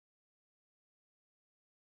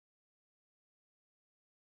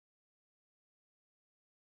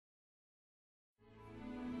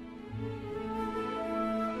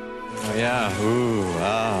Yeah, ooh,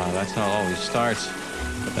 that's how it always starts.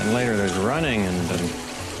 But then later there's running and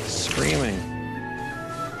screaming.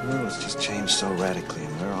 The world has just changed so radically,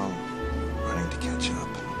 and we're all running to catch up.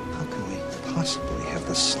 How can we possibly have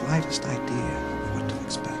the slightest idea of what to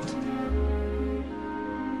expect?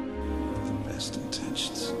 The best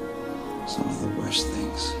intentions. Some of the worst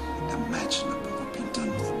things imaginable have been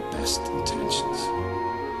done with the best intentions.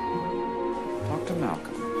 Dr.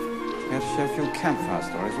 Malcolm, I have to share a few campfire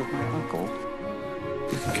stories with my uncle.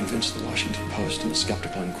 You can convince the Washington Post and the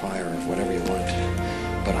Skeptical Inquirer of whatever you want.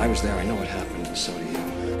 But I was there, I know what happened, and so do you.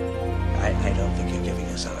 I don't think you're giving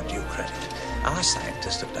us our due credit. Our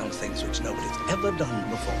scientists have done things which nobody's ever done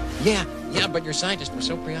before. Yeah, but your scientists were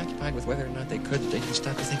so preoccupied with whether or not they could that they didn't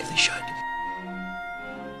stop to think if they should.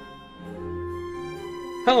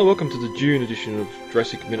 Hello, welcome to the June edition of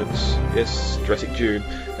Jurassic Minutes. Yes, Jurassic June,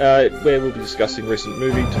 where we'll be discussing recent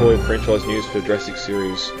movie, toy and franchise news for Jurassic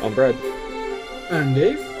series. I'm Brad. I'm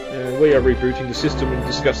Dave. We are rebooting the system and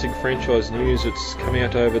discussing franchise news that's come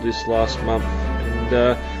out over this last month.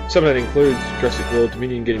 And some of that includes Jurassic World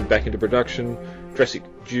Dominion getting back into production. Jurassic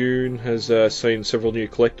June has seen several new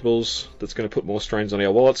collectables that's going to put more strains on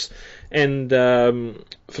our wallets. And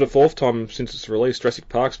for the fourth time since its release, Jurassic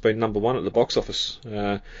Park's been number one at the box office.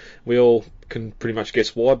 We all can pretty much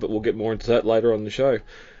guess why, but we'll get more into that later on the show.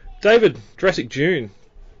 David, Jurassic June.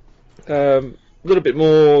 A little bit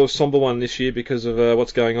more somber one this year because of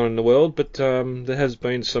what's going on in the world, but there has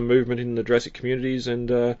been some movement in the Jurassic communities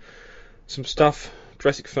and some stuff,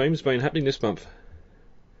 Jurassic themes, been happening this month.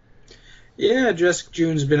 Yeah, Jurassic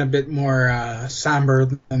June's been a bit more somber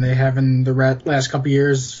than they have in the last couple of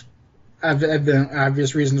years. I've been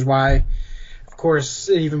obvious reasons why. Of course,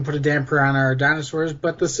 it even put a damper on our dinosaurs,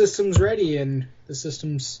 but the system's ready, and the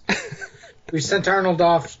system's... We sent Arnold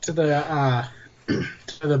off to the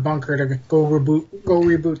bunker to go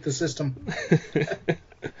reboot the system.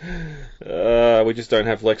 We just don't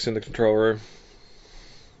have Lex in the control room.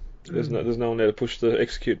 There's no one there to push the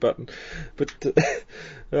execute button. But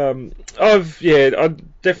I've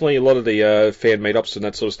definitely a lot of the fan meetups and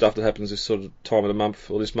that sort of stuff that happens this sort of time of the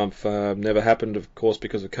month or this month never happened, of course,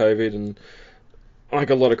 because of COVID. And I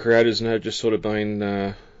think a lot of creators have just sort of been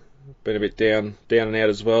a bit down and out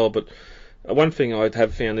as well. But one thing I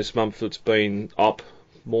have found this month that's been up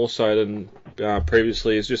more so than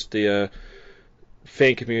previously is just the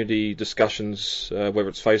fan community discussions, whether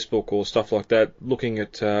it's Facebook or stuff like that, looking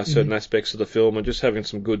at certain aspects of the film and just having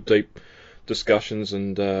some good deep discussions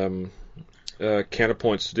and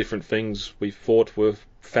counterpoints to different things we thought were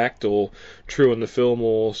fact or true in the film,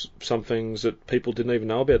 or some things that people didn't even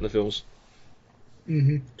know about in the films.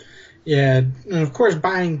 Yeah, and of course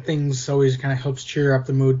buying things always kind of helps cheer up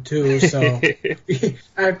the mood too, so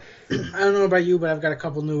I don't know about you, but I've got a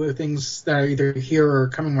couple new things that are either here or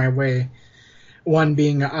coming my way. One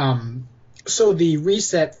being, so the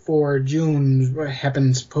reset for June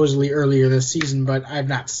happened supposedly earlier this season, but I've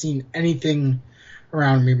not seen anything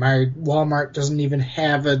around me. My Walmart doesn't even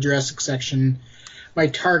have a Jurassic section. My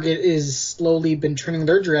Target is slowly been turning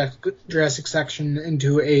their Jurassic section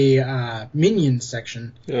into a Minions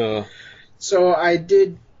section. So I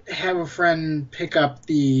did have a friend pick up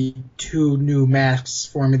the two new masks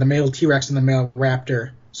for me, the male T-Rex and the male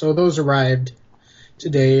Raptor. So those arrived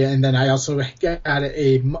today, and then I also got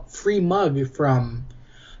a free mug from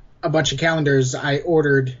a bunch of calendars I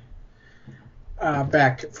ordered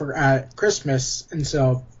back for Christmas, and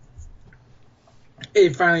so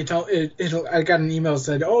it finally I got an email that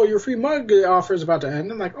said, "Oh, your free mug offer is about to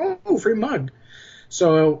end." I'm like, "Oh, free mug!"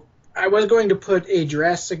 So I was going to put the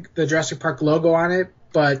Jurassic Park logo on it,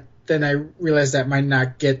 but then I realized that might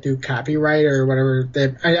not get through copyright or whatever.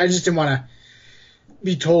 I just didn't want to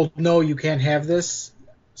be told, no, you can't have this.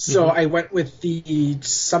 So I went with the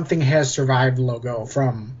Something Has Survived logo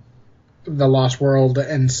from The Lost World,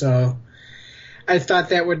 and so I thought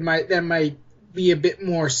that might be a bit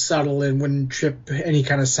more subtle and wouldn't trip any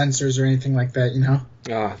kind of sensors or anything like that, you know?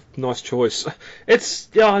 Nice choice.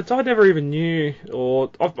 I never even knew, or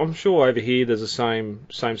I'm sure over here there's the same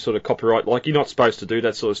sort of copyright. Like, you're not supposed to do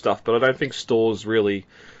that sort of stuff, but I don't think stores really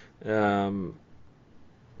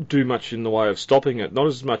do much in the way of stopping it. Not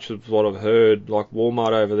as much as what I've heard, like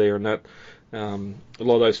Walmart over there and that. A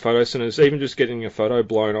lot of those photo centers, even just getting a photo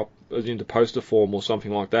blown up into poster form or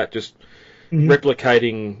something like that, just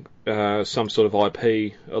replicating some sort of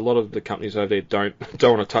IP. A lot of the companies over there don't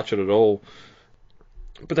want to touch it at all.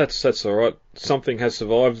 But that's all right. Something has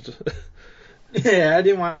survived. Yeah, I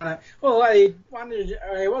didn't want to. Well, I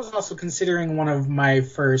was also considering one of my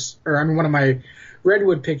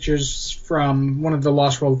Redwood pictures from one of the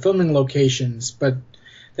Lost World filming locations, but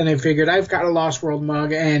then I figured I've got a Lost World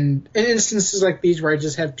mug, and in instances like these where I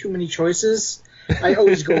just have too many choices, I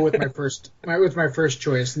always go with my first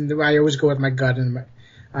choice, and I always go with my gut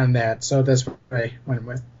on that. So that's what I went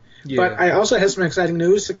with. Yeah. But I also have some exciting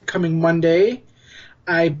news coming Monday.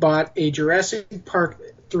 I bought a Jurassic Park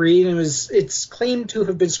 3, and it's claimed to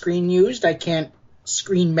have been screen used. I can't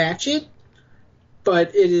screen match it,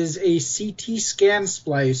 but it is a CT scan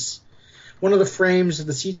splice. One of the frames of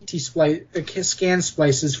the CT scan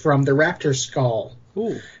splices from the raptor skull.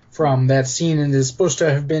 Ooh. From that scene, and is supposed to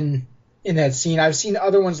have been in that scene. I've seen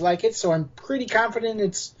other ones like it, so I'm pretty confident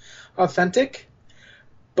it's authentic.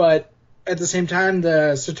 But at the same time,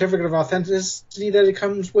 the certificate of authenticity that it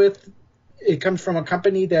comes with, it comes from a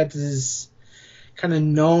company that is kind of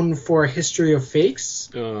known for a history of fakes.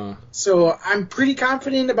 So I'm pretty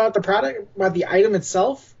confident about the product, about the item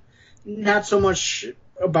itself, not so much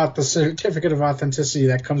about the certificate of authenticity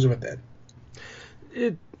that comes with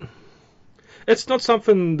it. It's not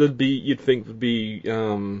something you'd think would be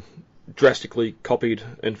drastically copied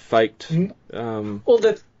and faked. Mm-hmm. Well,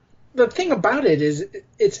 the thing about it is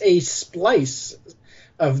it's a splice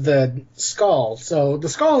of the skull. So the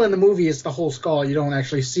skull in the movie is the whole skull. You don't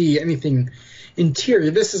actually see anything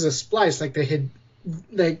interior. This is a splice, like they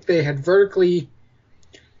had vertically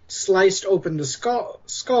sliced open the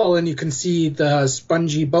skull, and you can see the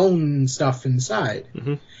spongy bone stuff inside.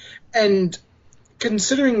 Mm-hmm. And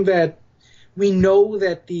considering that we know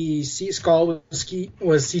that the skull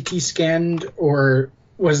was CT scanned, or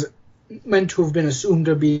was meant to have been assumed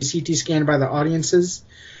to be CT scanned by the audiences,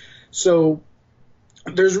 so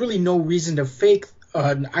there's really no reason to fake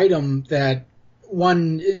an item that,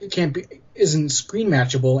 one, isn't screen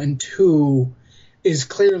matchable, and two, is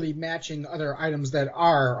clearly matching other items that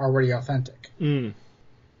are already authentic. Mm.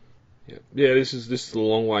 Yeah, this is a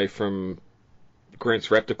long way from Grant's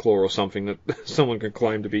Raptor Claw or something that someone can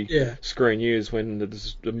claim to be screen used when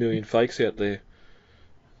there's a million fakes out there.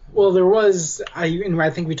 Well, there was, I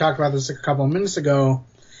think we talked about this a couple of minutes ago,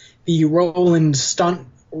 the Roland stunt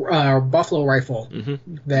buffalo rifle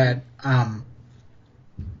that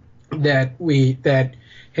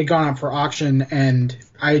had gone up for auction, and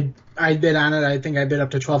I bid on it. I think I bid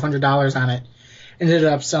up to $1,200 on it. Ended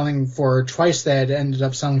up selling for twice that. Ended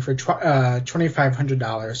up selling for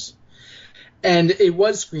 $2,500. And it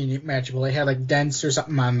was screen matchable. It had like dents or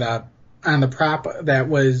something on the prop that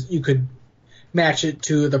was, you could match it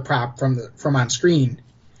to the prop from on screen.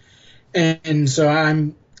 And so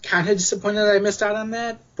I'm kind of disappointed I missed out on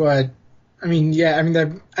that. But I am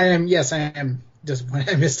disappointed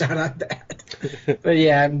I missed out on that. But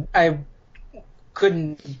yeah, I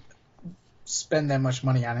couldn't spend that much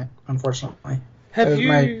money on it, unfortunately. Have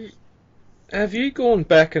you gone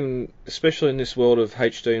back and, especially in this world of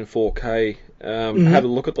HD and 4K, had a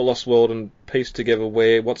look at the Lost World and pieced together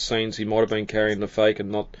what scenes he might have been carrying the fake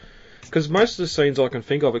and not? Because most of the scenes I can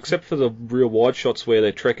think of, except for the real wide shots where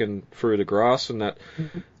they're trekking through the grass and that,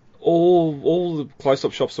 all the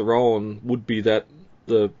close-up shots they're on would be that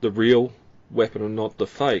the real weapon and not the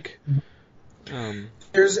fake.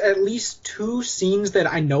 There's at least two scenes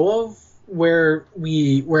that I know of where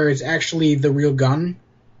it's actually the real gun.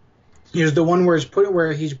 There's the one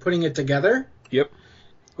where he's putting it together. Yep.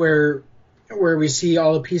 Where we see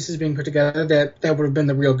all the pieces being put together, that would have been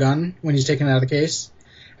the real gun when he's taken it out of the case.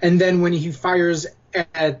 And then when he fires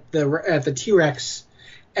at the T-Rex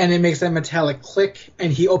and it makes that metallic click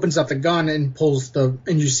and he opens up the gun and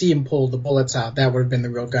you see him pull the bullets out, that would have been the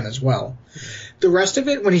real gun as well. The rest of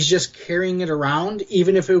it, when he's just carrying it around,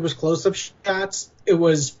 even if it was close-up shots, it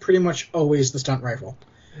was pretty much always the stunt rifle.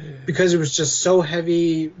 Because it was just so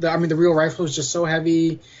heavy. The real rifle was just so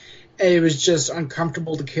heavy. It was just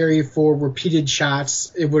uncomfortable to carry for repeated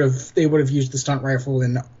shots. They would have used the stunt rifle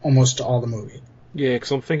in almost all the movie. Yeah,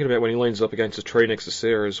 because I'm thinking about when he leans up against a tree next to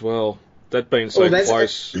Sarah as well. That being so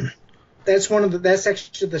close. That's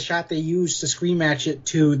actually the shot they used to screen match it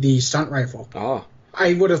to the stunt rifle. Ah.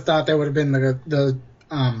 I would have thought that would have been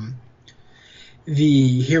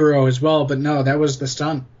the hero as well, but no, that was the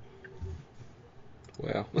stunt.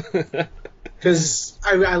 Wow. Because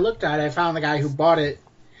I looked at it, I found the guy who bought it,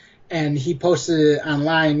 and he posted it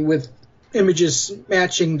online with images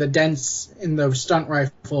matching the dents in the stunt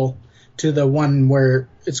rifle to the one where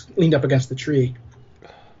it's leaned up against the tree.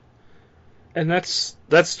 And that's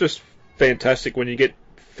just fantastic when you get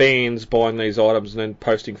fans buying these items and then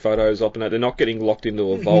posting photos up, and they're not getting locked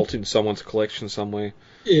into a vault in someone's collection somewhere.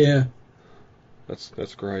 Yeah.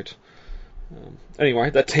 That's great. Anyway,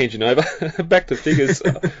 that tangent over. Back to figures.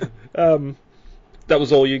 That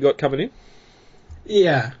was all you got coming in?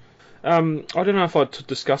 Yeah. I don't know if I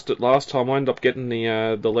discussed it last time. I ended up getting the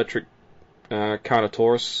electric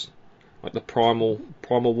Carnotaurus, like the Primal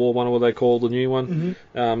War one, or what they call the new one.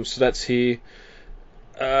 Mm-hmm. So that's here.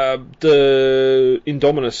 The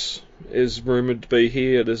Indominus is rumoured to be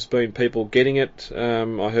here. There's been people getting it.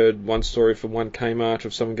 I heard one story from one Kmart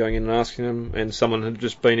of someone going in and asking them, and someone had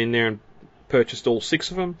just been in there and purchased all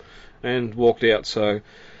 6 of them and walked out. So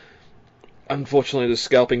unfortunately there's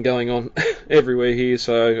scalping going on everywhere here,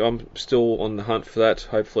 so I'm still on the hunt for that.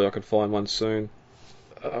 Hopefully I can find one soon.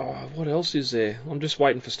 What else is there? I'm just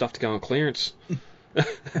waiting for stuff to go on clearance.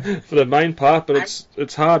 For the main part, but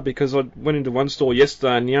it's hard because I went into one store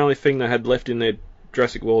yesterday and the only thing they had left in their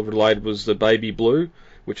Jurassic World related was the baby blue,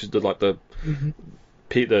 which is the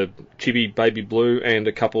chibi baby blue, and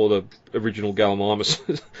a couple of the original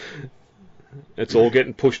Gallimimus. It's all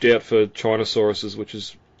getting pushed out for Chinosauruses, which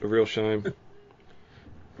is a real shame.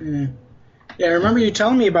 Yeah, I remember you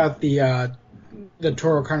telling me about the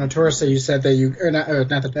Toro Carnotaurus that you said that you, or not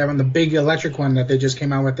that one, the big electric one that they just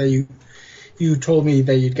came out with that you told me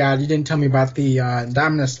that you'd got. You didn't tell me about the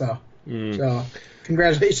Indominus though. So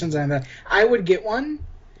congratulations on that. I would get one,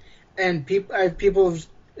 and people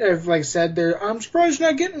have like said I'm surprised you're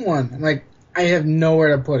not getting one. I'm like, I have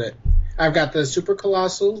nowhere to put it. I've got the Super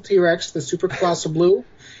Colossal T-Rex, the Super Colossal Blue,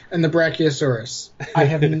 and the Brachiosaurus. I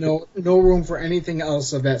have no room for anything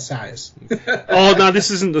else of that size. Oh no,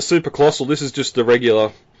 this isn't the Super Colossal. This is just the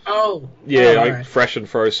regular. Oh. Yeah, like right. Fresh and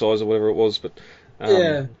Fro size or whatever it was, but.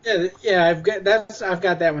 Yeah. I've got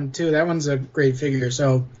that one too. That one's a great figure.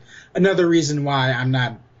 So another reason why I'm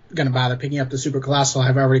not gonna bother picking up the Super Colossal.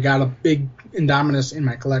 I've already got a big Indominus in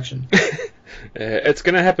my collection. It's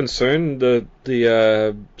gonna happen soon. The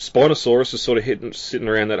Spinosaurus is sort of sitting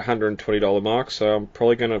around that $120 mark, so I'm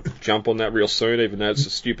probably gonna jump on that real soon, even though it's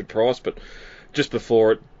a stupid price. But just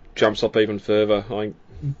before it jumps up even further, I'm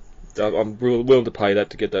willing to pay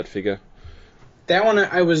that to get that figure. That one,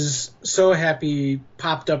 I was so happy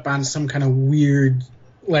popped up on some kind of weird,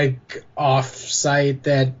 like, off site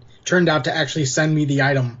that turned out to actually send me the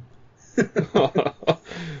item.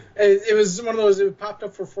 It was one of those, it popped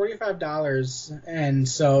up for $45, and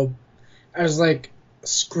so I was like,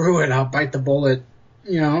 screw it, I'll bite the bullet,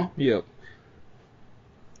 you know? Yep.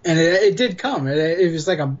 And it did come. It was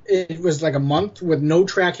like a month with no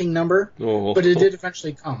tracking number, but it did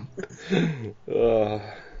eventually come.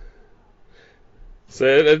 So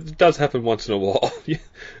it does happen once in a while.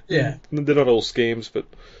 Yeah. They're not all scams, but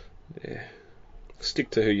yeah.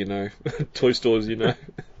 Stick to who you know. Toy stores you know.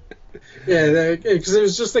 Yeah, because it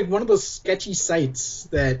was just like one of those sketchy sites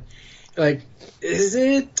that, like, is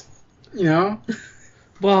it? You know?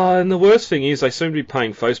 Well, and the worst thing is they seem to be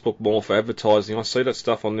paying Facebook more for advertising. I see that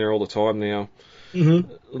stuff on there all the time now.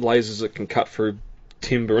 Mm-hmm. Lasers that can cut through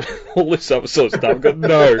timber and all this other sort of stuff. I've got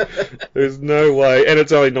there's no way. And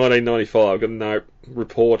it's only $19.95. I've got no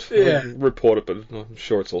report. Yeah. Report it, but I'm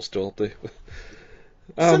sure it's all still up there.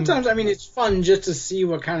 Sometimes, I mean, it's fun just to see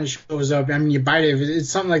what kind of shows up. I mean, you buy it if it's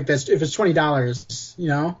something like this. If it's $20, you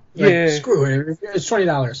know? Like, yeah. Screw it. It's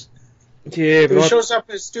 $20. Yeah, if but it shows up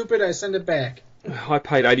as stupid, I send it back. I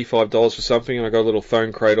paid $85 for something and I got a little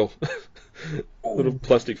phone cradle. Little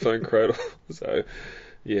plastic phone cradle. So,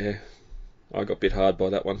 yeah. I got bit hard by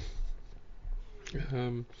that one.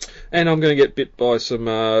 And I'm going to get bit by some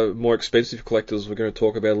more expensive collectors we're going to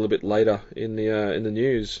talk about a little bit later in the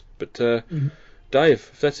news. But Dave,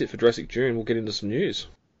 if that's it for Jurassic June, we'll get into some news.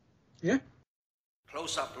 Yeah.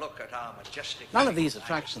 Close-up look at our majestic... None of these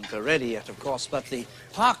attractions are ready yet, of course, but the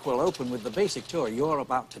park will open with the basic tour you're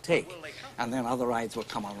about to take. And then other rides will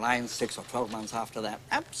come online 6 or 12 months after that.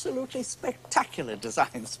 Absolutely spectacular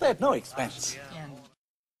design, spared no expense.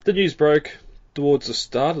 The news broke towards the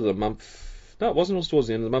start of the month. No, it wasn't. It was towards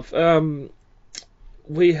the end of the month.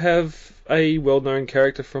 We have a well-known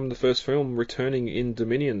character from the first film returning in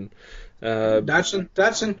Dominion.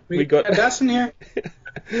 Dodson. We got Dodson here.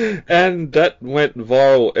 And that went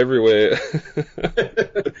viral everywhere.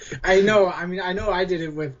 I know. I mean, I know I did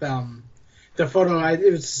it with the photo.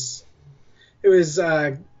 It was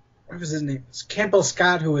what was his name? It's Campbell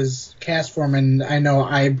Scott, who was cast for him, and I know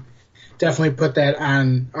I definitely put that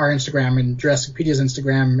on our Instagram and Jurassicpedia's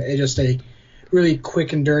Instagram. It's just a really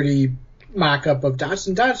quick and dirty mock-up of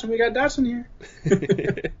Dodson. We got Dodson here.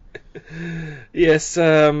 Yes,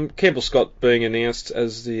 Campbell Scott being announced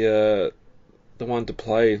as the one to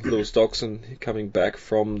play Lewis Dodson coming back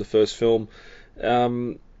from the first film.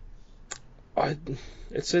 It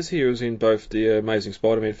says here he was in both the Amazing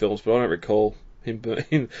Spider-Man films, but I don't recall him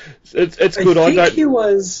being... It's good. I think he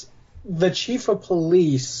was the chief of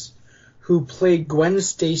police who played Gwen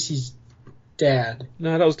Stacy's dad.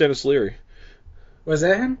 No, that was Dennis Leary. Was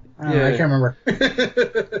that him? Yeah. I can't remember.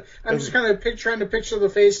 I'm just kind of trying to picture the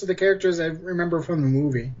face of the characters I remember from the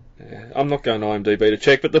movie. Yeah, I'm not going to IMDb to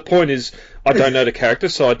check, but the point is, I don't know the character,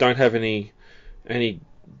 so I don't have any,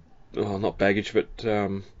 not baggage, but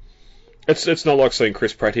it's not like seeing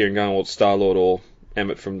Chris Pratt here and going, well, it's Star-Lord or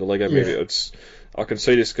Emmett from the Lego movie. I can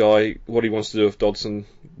see this guy, what he wants to do with Dodson,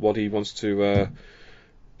 what he wants to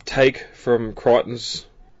take from Crichton's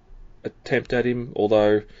attempt at him,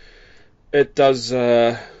 although it does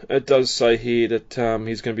say here that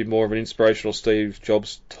he's going to be more of an inspirational Steve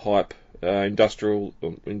Jobs type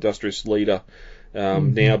industrious leader,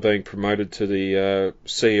 now being promoted to the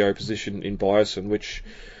CEO position in Biosin, which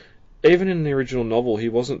even in the original novel he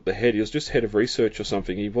wasn't the head, he was just head of research or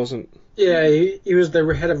something. He wasn't... Yeah, he was the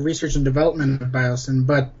head of research and development of Biosin,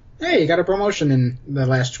 but hey, he got a promotion in the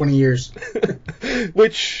last 20 years.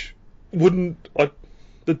 Which wouldn't...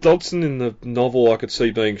 The Dodson in the novel I could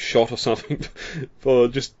see being shot or something for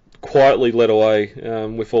just quietly led away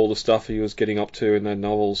with all the stuff he was getting up to in the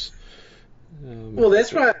novels. Well,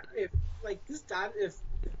 that's why if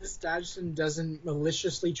this Dodson doesn't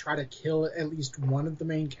maliciously try to kill at least one of the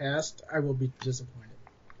main cast, I will be disappointed.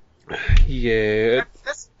 Yeah.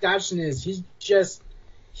 That's what Dodson is.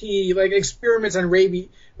 He experiments on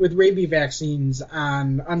with rabies vaccines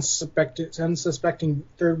on unsuspecting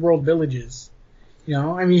third world villages. You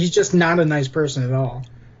know, I mean, he's just not a nice person at all.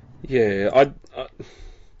 Yeah,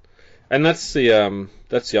 and that's the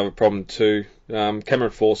other problem too.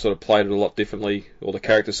 Cameron Force sort of played it a lot differently, or the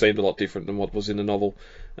character seemed a lot different than what was in the novel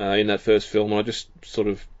in that first film. And I just sort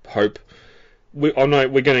of hope I know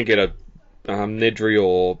we're going to get a Nedry,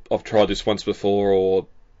 or I've tried this once before, or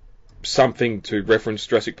something to reference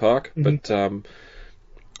Jurassic Park, but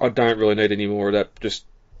I don't really need any more of that. Just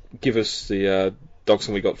give us the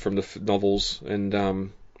Dodson we got from the novels,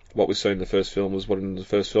 and what we saw in the first film was what in the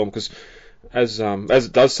first film, because as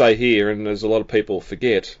it does say here, and as a lot of people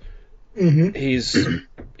forget, he's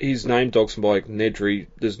named Dodson by Nedry.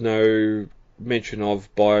 There's no mention of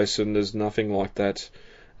Biosin. There's nothing like that.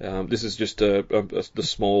 This is just the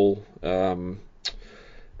small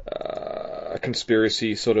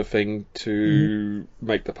conspiracy sort of thing to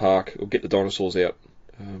make the park or get the dinosaurs out.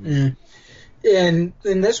 And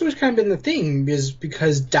that's what's kind of been the thing, is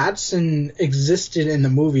because Dodson existed in the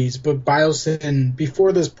movies, but Biosin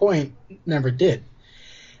before this point never did.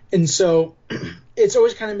 And so it's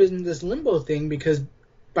always kind of been this limbo thing, because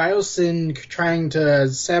Biosin trying to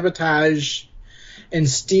sabotage and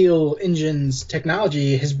steal InGen's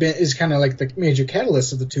technology is kind of like the major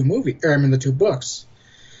catalyst of the two books.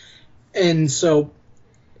 And so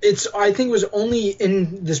I think it was only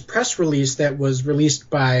in this press release that was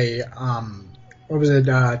released by what was it?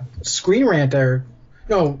 Screen Rant, or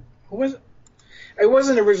no? Who was it? It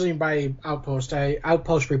wasn't originally by Outpost.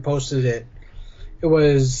 Outpost reposted it. It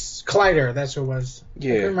was Collider. That's what it was.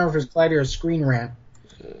 Yeah. I can't remember if it was Collider or Screen Rant.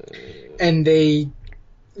 And they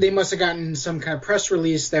must have gotten some kind of press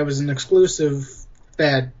release that was an exclusive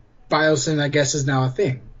that Biosin, I guess, is now a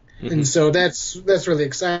thing. And so that's really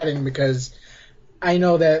exciting, because I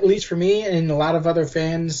know that, at least for me and a lot of other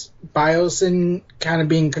fans, Biosin kind of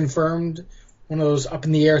being confirmed, one of those up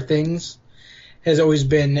in the air things, has always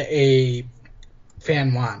been a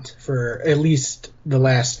fan want for at least the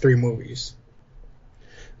last 3 movies.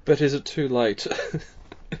 But is it too late?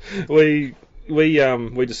 we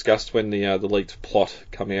discussed when the leaked plot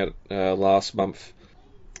came out last month,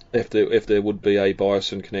 if there would be a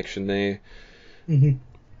Biosin connection there.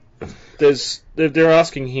 They're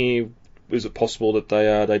asking here, is it possible that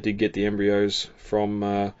they did get the embryos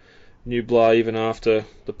from Nublar even after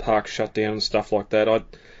the park shut down and stuff like that?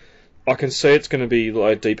 I can see it's going to be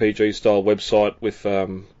like a DPG style website with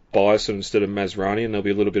Biosin instead of Masrani, and there'll be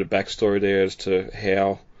a little bit of backstory there as to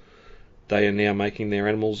how they are now making their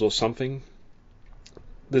animals or something.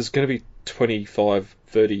 There's going to be 25,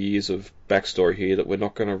 30 years of backstory here that we're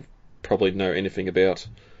not going to probably know anything about.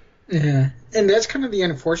 Yeah, and that's kind of the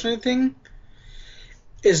unfortunate thing,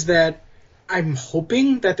 is that I'm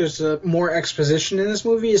hoping that there's more exposition in this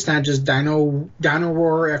movie. It's not just dino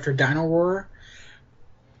roar after dino roar.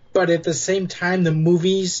 But at the same time, the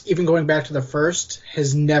movies, even going back to the first,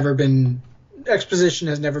 exposition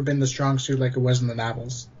has never been the strong suit like it was in the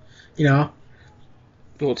novels. You know?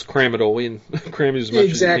 Well, let's cram it all in. Cram it as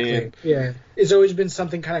much as you can. Yeah. It's always been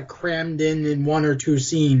something kind of crammed in 1 or 2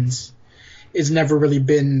 scenes. It's never really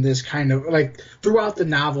been this kind of, like, throughout the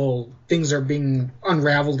novel, things are being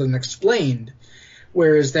unraveled and explained,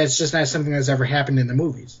 whereas that's just not something that's ever happened in the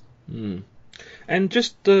movies. And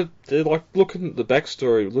just like looking at the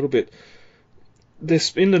backstory a little bit,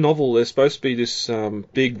 in the novel there's supposed to be this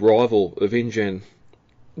big rival of InGen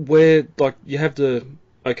where, like, you have the,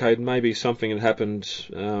 okay, maybe something had happened,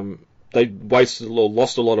 they wasted or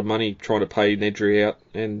lost a lot of money trying to pay Nedry out,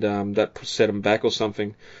 and that set them back or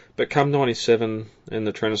something. But come 97 and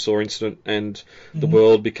the Tyrannosaur incident and the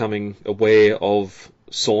world becoming aware of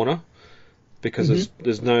sauna, because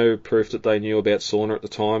there's no proof that they knew about sauna at the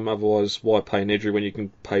time. Otherwise, why pay Nedry when you can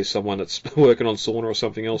pay someone that's working on sauna or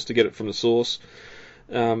something else to get it from the source?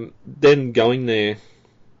 Then going there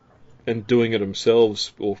and doing it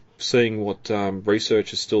themselves, or seeing what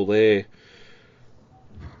research is still there.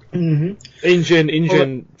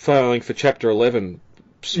 InGen failing for Chapter 11,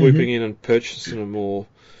 swooping in and purchasing them, or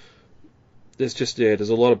there's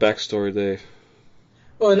a lot of backstory there.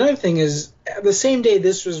 Well, another thing is, the same day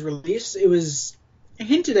this was released, it was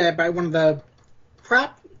hinted at by one of the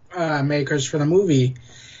prop makers for the movie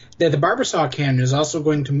that the Barbersaw cannon is also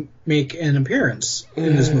going to make an appearance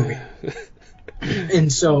in this movie.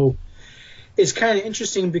 And so it's kind of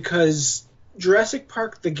interesting because Jurassic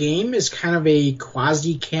Park, the game, is kind of a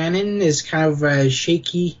quasi-canon, is kind of a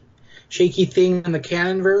shaky thing in the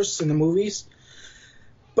canon-verse in the movies.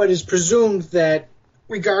 But it's presumed that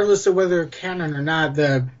regardless of whether canon or not,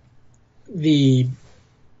 the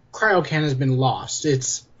cryo can has been lost.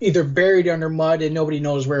 It's either buried under mud and nobody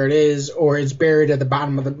knows where it is, or it's buried at the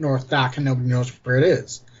bottom of the North Dock and nobody knows where it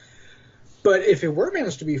is. But if it were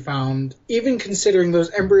managed to be found, even considering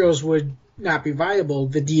those embryos would not be viable,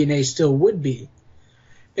 the DNA still would be.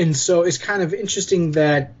 And so it's kind of interesting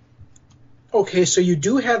that, okay, so you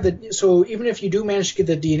do have so even if you do manage to get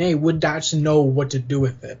the DNA, would Dodgson know what to do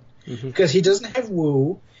with it? Because he doesn't have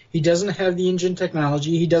Wu, he doesn't have the InGen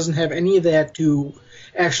technology, he doesn't have any of that to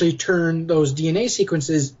actually turn those DNA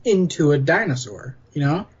sequences into a dinosaur, you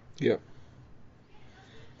know? Yeah.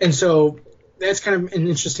 And so that's kind of an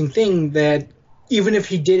interesting thing, that even if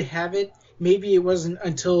he did have it, maybe it wasn't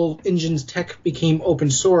until InGen's tech became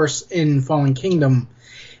open source in Fallen Kingdom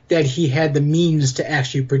that he had the means to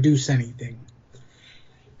actually produce anything.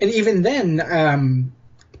 And even then,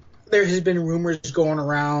 there has been rumors going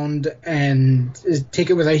around, and take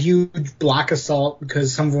it with a huge block of salt,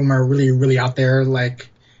 because some of them are really, really out there, like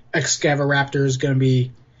Excavaraptor is going to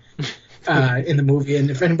be in the movie. And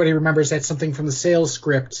if anybody remembers, that's something from the sales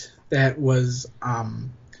script that was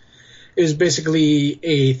it was basically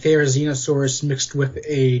a Therizinosaurus mixed with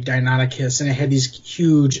a Deinonychus, and it had these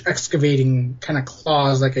huge excavating kind of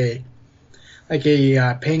claws, like a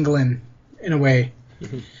pangolin in a way,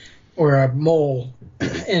 or a mole,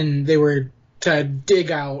 and they were to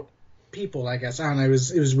dig out people, I guess. I don't know. It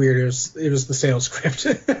was weird. It was the sales script,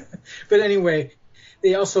 but anyway,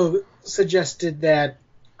 they also suggested that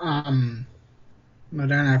I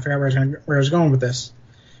forgot where I was going with this.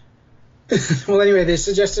 Well, anyway, they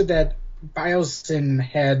suggested that Biosyn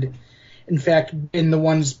had, in fact, been the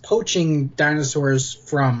ones poaching dinosaurs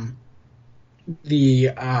from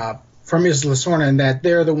Isla Sorna, and that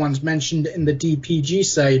they're the ones mentioned in the DPG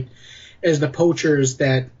site as the poachers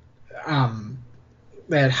that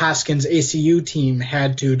Hoskins' ACU team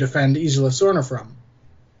had to defend Isla Sorna from.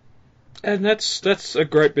 And that's a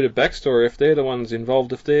great bit of backstory. If they're the ones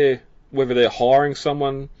involved, whether they're hiring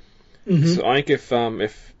someone. So I think if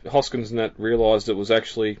Hoskins and that realised it was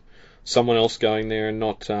actually someone else going there and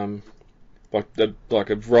not like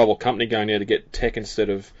a rival company going there to get tech instead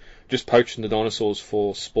of just poaching the dinosaurs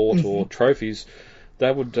for sport or trophies,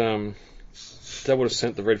 that would have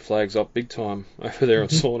sent the red flags up big time over there in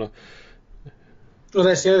Sorna. Well,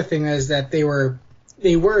 that's the other thing, is that they were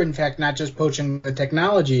in fact not just poaching the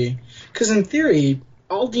technology, because in theory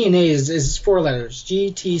all DNA is 4 letters,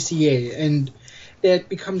 G, T, C, A, and that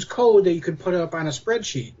becomes code that you could put up on a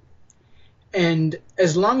spreadsheet. And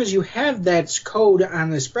as long as you have that code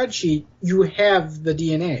on the spreadsheet, you have the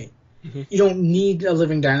DNA. You don't need a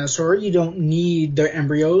living dinosaur. You don't need the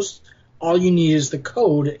embryos. All you need is the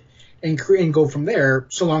code, and go from there,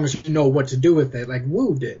 so long as you know what to do with it, like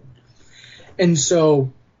Wu did. And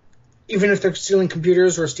so even if they're stealing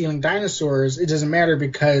computers or stealing dinosaurs, it doesn't matter,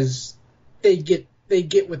 because they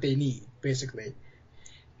get what they need, basically.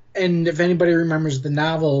 And if anybody remembers the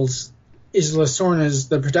novels, Isla Sorna's,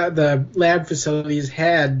 the lab facilities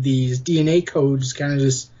had these DNA codes kind of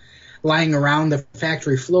just lying around the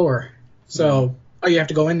factory floor. So all you have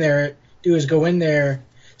to do is go in there,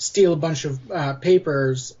 steal a bunch of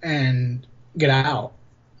papers, and get out,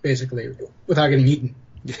 basically, without getting eaten.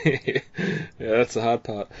 Yeah, that's the hard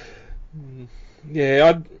part.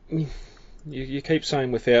 Yeah, you keep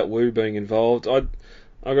saying without Wu being involved. I've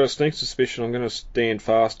got a sneak suspicion I'm going to stand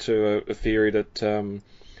fast to a theory that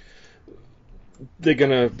they're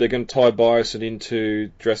going to tie Biosyn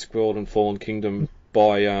into Jurassic World and Fallen Kingdom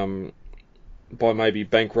by maybe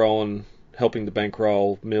bankrolling helping the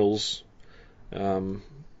bankroll mills,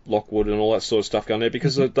 Lockwood and all that sort of stuff going there,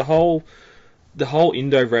 because the whole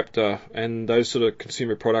Indoraptor and those sort of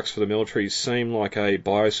consumer products for the military seem like a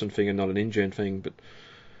Biosyn thing and not an InGen thing, but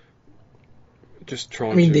just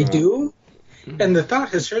trying to... I mean, they do, and the thought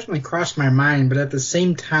has certainly crossed my mind, but at the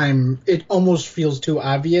same time, it almost feels too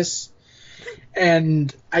obvious,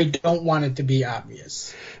 and I don't want it to be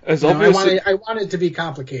obvious. I want it to be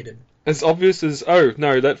complicated. As obvious as, oh,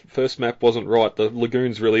 no, that first map wasn't right, the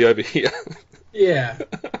lagoon's really over here. Yeah.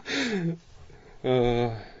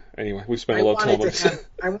 Anyway, we've spent a lot of time on this.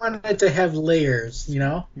 I want it to have layers, you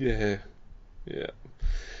know? Yeah.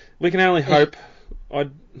 We can only hope.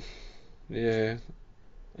 Yeah.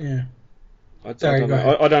 I don't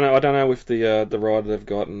know if the rider they've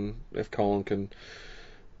got and if Colin can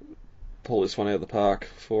pull this one out of the park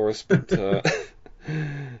for us, but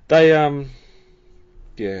they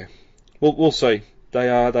we'll see. They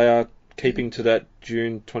are keeping to that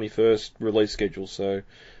June 21st release schedule, so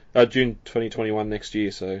June 2021 next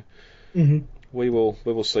year. So we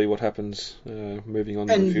will see what happens moving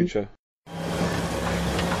on in the future.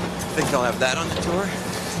 Think they'll have that on the tour?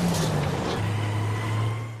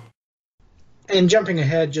 And jumping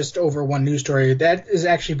ahead just over one news story, that is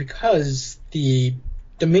actually because the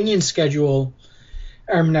Dominion schedule,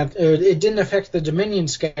 it didn't affect the Dominion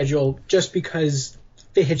schedule just because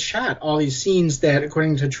they had shot all these scenes that,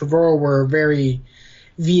 according to Trevorrow, were very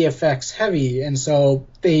VFX heavy, and so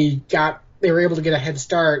they were able to get a head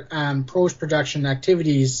start on post-production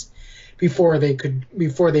activities before they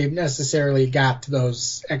necessarily got to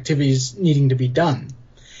those activities needing to be done.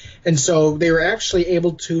 And so they were actually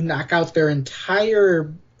able to knock out their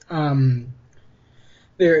entire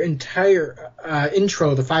intro,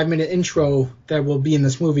 the 5-minute intro that will be in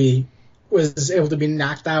this movie, was able to be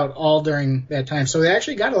knocked out all during that time. So they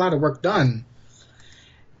actually got a lot of work done.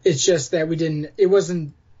 It's just that it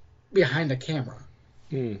wasn't behind a camera.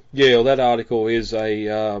 Yeah, well, that article is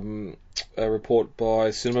a report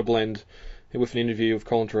by Cinema Blend with an interview with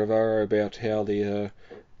Colin Trevorrow about how the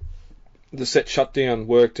set shutdown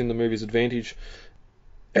worked in the movie's advantage.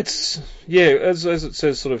 It's, as it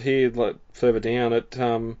says sort of here, like further down,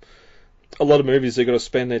 a lot of movies they've got to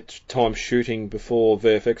spend their time shooting before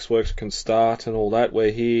VFX works can start and all that, where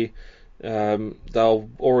here they're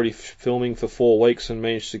already filming for 4 weeks and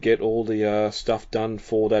managed to get all the stuff done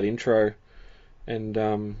for that intro, and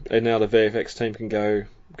now the VFX team can go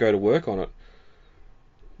to work on it.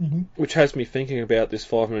 Which has me thinking about this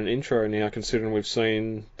 5-minute intro now, considering we've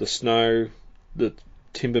seen the snow, the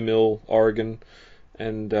timber mill, Oregon,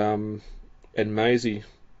 and Maisie,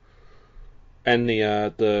 and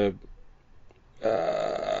the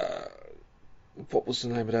what was the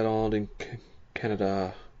name of that island in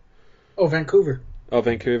Canada? Oh, Vancouver. Oh,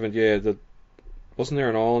 Vancouver. Yeah, wasn't there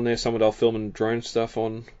an island there somewhere they were filming drone stuff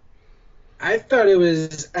on? I thought it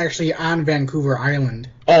was actually on Vancouver Island.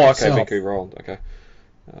 Oh, okay, itself. Vancouver Island. Okay.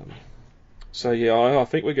 So yeah, I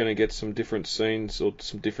think we're going to get some different scenes or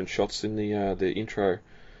some different shots in the intro.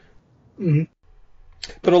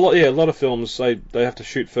 But a lot of films they have to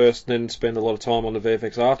shoot first, and then spend a lot of time on the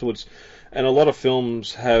VFX afterwards. And a lot of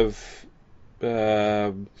films have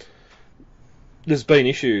there's been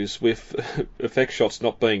issues with effect shots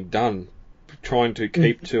not being done, trying to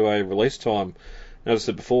keep to a release time. As I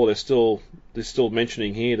said before, they're still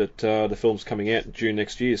mentioning here that the film's coming out in June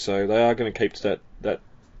next year, so they are going to keep to that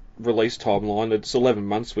release timeline. It's 11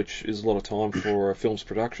 months, which is a lot of time for a film's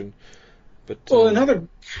production. But another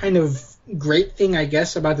kind of great thing, I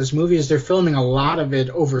guess, about this movie is they're filming a lot of it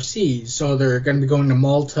overseas. So they're going to be going to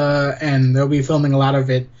Malta, and they'll be filming a lot of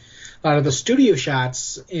the studio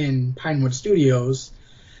shots in Pinewood Studios.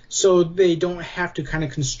 So they don't have to kind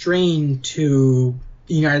of constrain to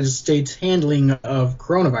the United States handling of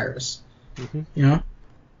coronavirus. You know?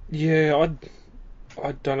 Yeah,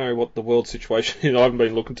 I don't know what the world situation is. I haven't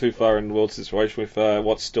been looking too far in the world situation with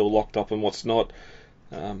what's still locked up and what's not.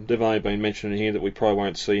 They've only been mentioning here that we probably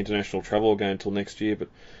won't see international travel again until next year, but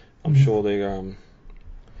I'm sure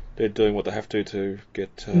they're doing what they have to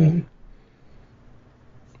get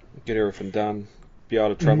everything done, be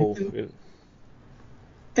able to travel.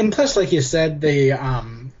 And plus, like you said,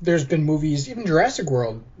 there's been movies, even Jurassic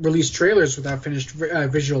World, released trailers without finished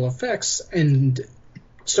visual effects, and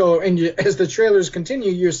so as the trailers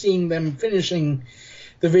continue, you're seeing them finishing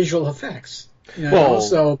the visual effects. You know?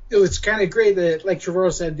 So it's kind of great that, like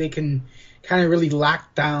Trevorrow said, they can kind of really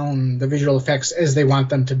lock down the visual effects as they want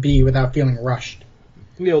them to be without feeling rushed.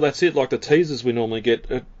 Yeah, well, that's it. Like the teasers we normally get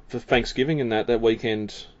for Thanksgiving and that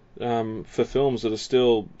weekend for films that are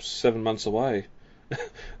still 7 months away.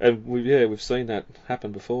 And we've seen that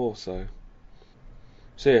happen before, so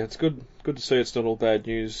So yeah, it's good to see it's not all bad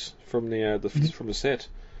news from the from the set.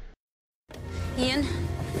 Ian,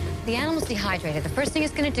 the animal's dehydrated. The first thing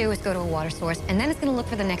it's going to do is go to a water source, and then it's going to look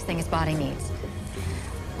for the next thing its body needs.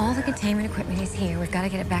 All the containment equipment is here. We've got to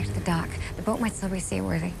get it back to the dock. The boat might still be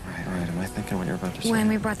seaworthy. Right. Am I thinking what you're about to say? When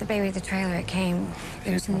we brought the baby to the trailer, it came.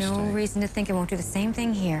 There's no reason to think it won't do the same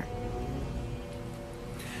thing here.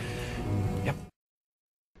 Yep.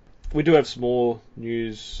 We do have some more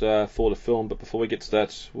news for the film, but before we get to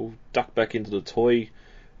that, we'll duck back into the toy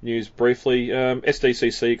news briefly.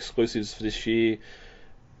 SDCC exclusives for this year.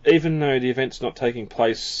 Even though the event's not taking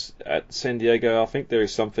place at San Diego, I think there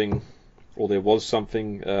is something, or there was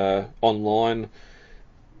something online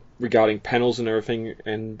regarding panels and everything.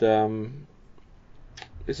 And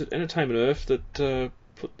is it Entertainment Earth that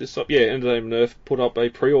put this up? Yeah, Entertainment Earth put up a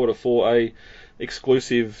pre-order for a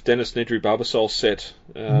exclusive Dennis Nedry Barbasol set,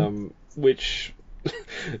 which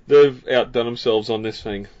they've outdone themselves on this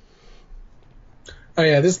thing. Oh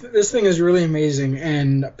yeah, this thing is really amazing,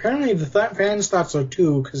 and apparently the fans thought so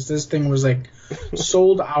too, because this thing was like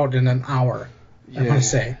sold out in an hour. I want to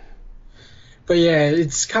say, but yeah,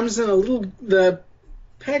 it comes in the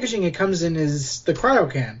packaging it comes in is the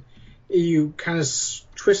cryo can. You kind of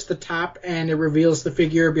twist the top, and it reveals the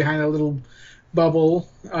figure behind a little bubble,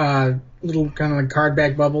 little kind of like card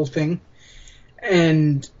bag bubble thing,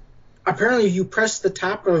 and apparently you press the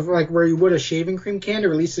top of like where you would a shaving cream can to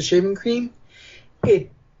release the shaving cream.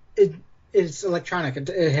 It's electronic.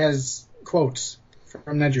 It has quotes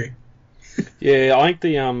from Nedry. Yeah, I think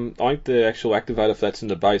the actual activator for that's in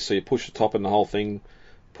the base, so you push the top and the whole thing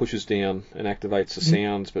pushes down and activates the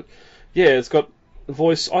sounds. But yeah, it's got the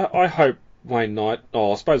voice. I hope Wayne Knight.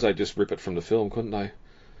 Oh, I suppose they just rip it from the film, couldn't they?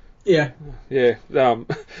 Yeah. Yeah.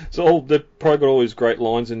 So they've probably got all his great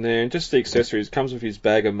lines in there, and just the accessories. Comes with his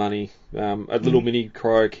bag of money, a little mini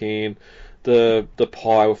cryo can. The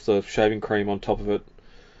pie with the shaving cream on top of it.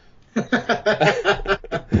 I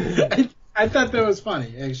thought that was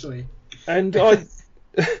funny, actually. And I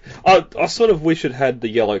sort of wish it had the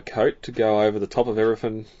yellow coat to go over the top of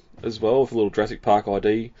everything as well, with a little Jurassic Park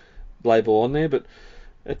ID label on there. But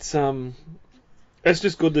it's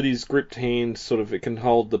just good that his gripped hand sort of, it can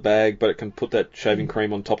hold the bag, but it can put that shaving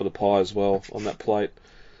cream on top of the pie as well on that plate.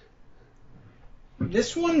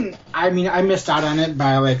 This one, I mean, I missed out on it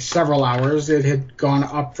by like several hours. It had gone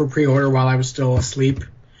up for pre-order while I was still asleep,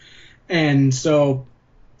 and so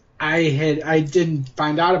I didn't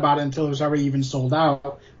find out about it until it was already even sold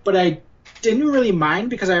out. But I didn't really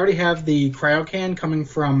mind because I already have the cryo can coming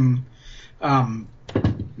from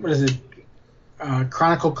what is it,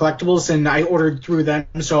 Chronicle Collectables, and I ordered through them,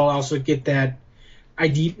 so I'll also get that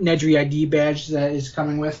Nedry ID badge that is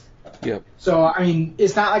coming with. Yep. So, I mean,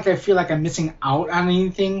 it's not like I feel like I'm missing out on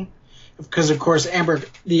anything, because, of course,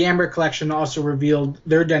 the Amber Collection also revealed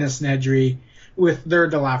their Dennis Nedry with their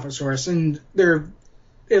Dilophosaurus, and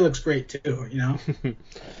it looks great, too, you know?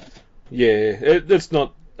 Yeah, it's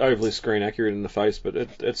not overly screen accurate in the face, but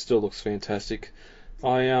it still looks fantastic.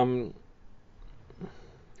 I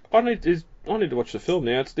need to watch the film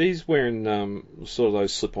now. He's wearing sort of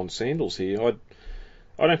those slip-on sandals here.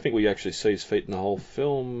 I don't think we actually see his feet in the whole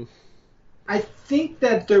film. I think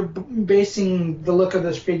that they're basing the look of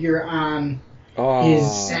this figure on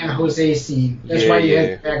his San Jose scene. That's why he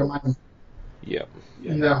has the bag of money. Yep.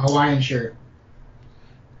 In the Hawaiian shirt.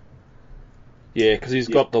 Yeah, because he's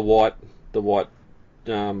got the white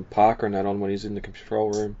Parker and that on when he's in the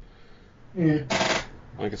control room. Yeah.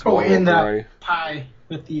 I think it's and the grey. pie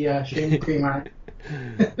with the shaving cream on it.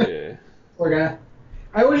 Yeah. Poor guy.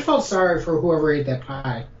 I always felt sorry for whoever ate that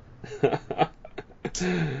pie.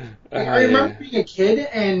 I remember being a kid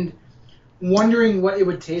and wondering what it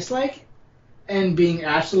would taste like and being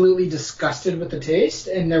absolutely disgusted with the taste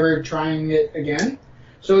and never trying it again.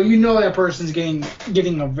 So you know that person's getting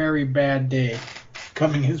a very bad day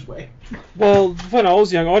coming his way. Well, when I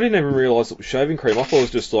was young, I didn't even realise it was shaving cream. I thought it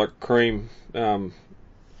was just like cream, like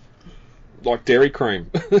dairy cream,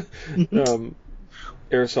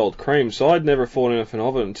 aerosoled cream. So I'd never thought anything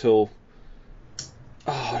of it until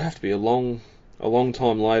it'd have to be a long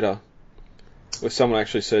time later, where someone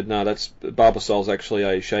actually said, "No, that's Barbasol's actually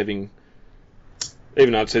a shaving."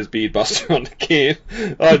 Even though it says Beard Buster on the can.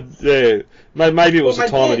 Maybe it was a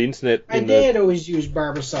time of the internet. My dad always used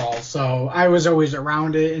Barbasol, so I was always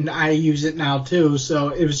around it, and I use it now too. So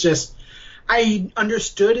it was just, I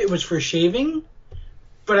understood it was for shaving,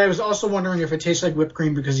 but I was also wondering if it tastes like whipped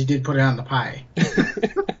cream because he did put it on the pie.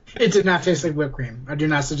 It did not taste like whipped cream. I do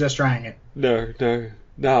not suggest trying it.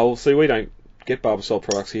 No. See, we don't get Barbasol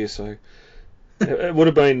products here, so it would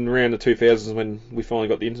have been around the 2000s when we finally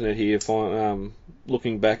got the internet here.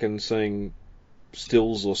 Looking back and seeing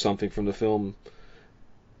stills or something from the film,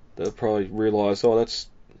 they'll probably realise, oh, that's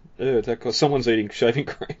someone's eating shaving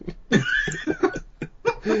cream.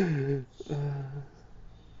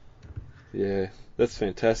 Yeah, that's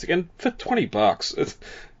fantastic. And for $20,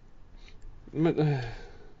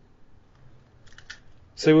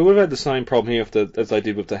 so we would have had the same problem here as they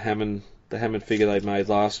did with the Hammond figure they made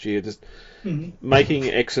last year, just making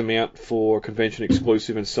X amount for convention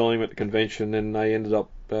exclusive and selling them at the convention, and they ended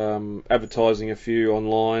up advertising a few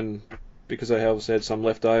online because they obviously had some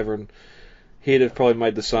left over, and he'd have probably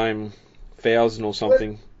made the same 1,000 or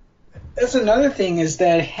something. That's another thing, is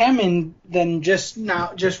that Hammond then just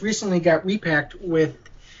recently got repacked with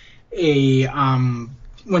a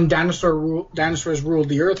when dinosaurs ruled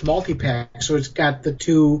the earth multi-pack. So it's got the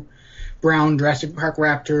 2 brown Jurassic Park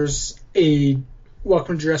Raptors, a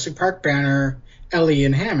Welcome to Jurassic Park banner, Ellie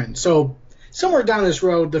and Hammond. So somewhere down this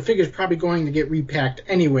road, the figure's probably going to get repacked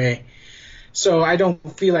anyway. So I don't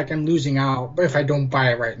feel like I'm losing out if I don't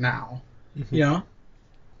buy it right now. Mm-hmm. You know?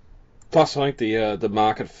 Plus, I think the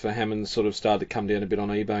market for Hammond sort of started to come down a bit on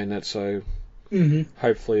eBay and that, so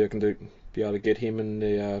hopefully I can be able to get him and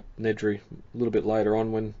the Nedry a little bit later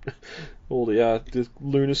on when all the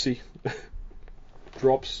lunacy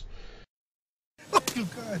drops. Oh, you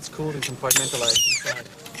God. It's cooled and compartmentalized inside.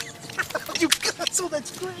 You God, so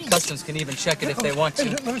that's great. Customs can even check it if they want to.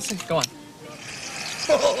 Let me see. Go on.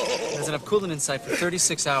 There's enough coolant inside for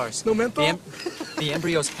 36 hours. No menthol? The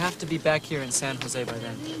embryos have to be back here in San Jose by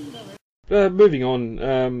then. Moving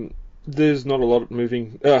on, there's not a lot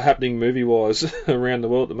happening movie-wise around the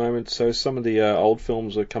world at the moment, so some of the old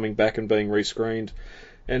films are coming back and being rescreened.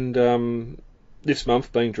 And this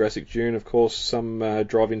month, being Jurassic June, of course, some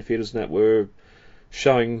drive-in theatres and that were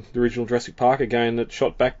showing the original Jurassic Park again, that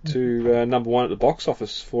shot back to number 1 at the box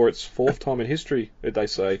office for its 4th time in history, they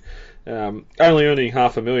say. Only earning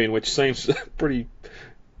 $500,000, which seems pretty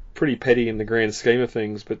petty in the grand scheme of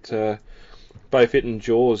things, but both it and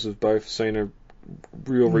Jaws have both seen a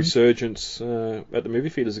real resurgence at the movie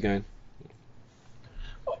theatres again.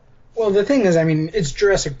 Well, the thing is, I mean, it's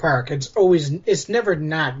Jurassic Park. It's never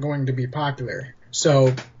not going to be popular.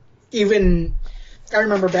 So even I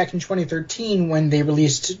remember back in 2013 when they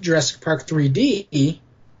released Jurassic Park 3D,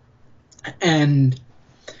 and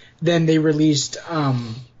then they released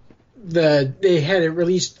they had it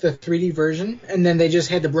released the 3D version, and then they just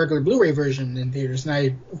had the regular Blu-ray version in theaters, and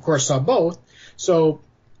I of course saw both. So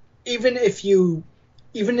even if you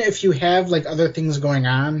have like other things going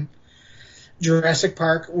on, Jurassic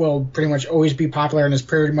Park will pretty much always be popular and is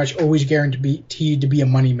pretty much always guaranteed to be a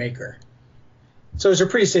money maker. So it's a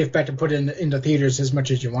pretty safe bet to put into theaters as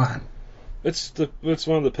much as you want. It's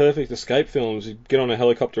one of the perfect escape films. You get on a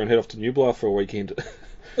helicopter and head off to Nublar for a weekend.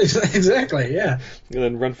 Exactly, yeah. And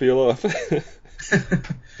then run for your life.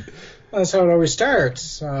 That's how it always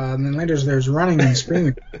starts. And then later there's running and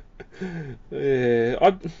screaming.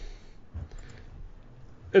 Yeah,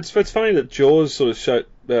 it's funny that Jaws sort of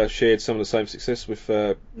shared some of the same success with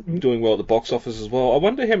doing well at the box office as well. I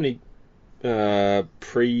wonder how many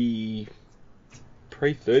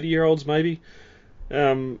pre-30-year-olds maybe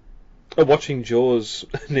are watching Jaws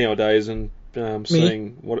nowadays and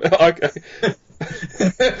seeing what. Okay.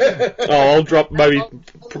 I'll drop maybe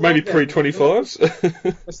pre-25s.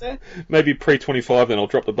 What's that? Maybe pre-25, then I'll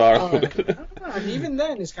drop the bar a little bit. Even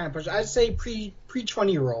then, it's kind of pushed. I'd say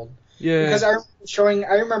pre-20-year-old. Yeah. Because I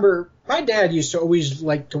remember my dad used to always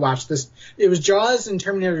like to watch this. It was Jaws and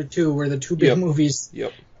Terminator 2 were the two big movies.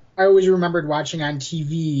 Yep. I always remembered watching on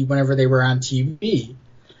TV whenever they were on TV.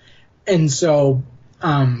 And so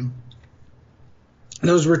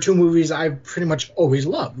those were 2 movies I pretty much always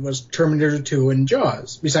loved, was Terminator 2 and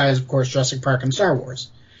Jaws, besides, of course, Jurassic Park and Star Wars.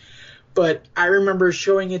 But I remember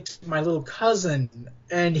showing it to my little cousin,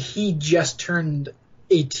 and he just turned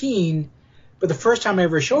 18. But the first time I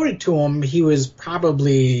ever showed it to him, he was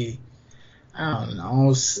probably, I don't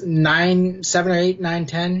know, 7 or 8, 9,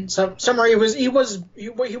 10. Somewhere he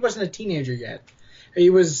wasn't a teenager yet.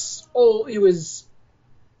 He was old. He was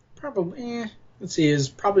probably, let's see, is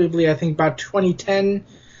probably, I think, about 2010.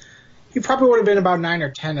 He probably would have been about 9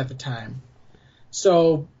 or 10 at the time.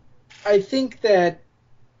 So I think that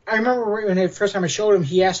I remember when the first time I showed him,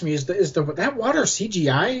 he asked me, "Is that water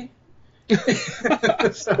CGI?"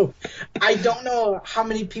 So I don't know how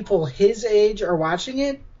many people his age are watching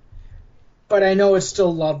it, but I know it's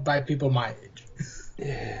still loved by people my age.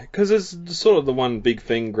 Yeah, because it's sort of the one big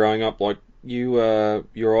thing growing up, like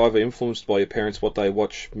you're either influenced by your parents, what they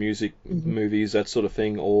watch, music, movies, that sort of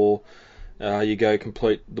thing, or you go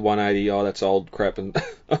complete the 180, oh, that's old crap, and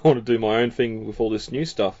I want to do my own thing with all this new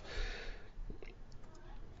stuff.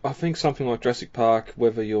 I think something like Jurassic Park,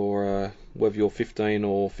 whether you're 15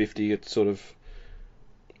 or 50,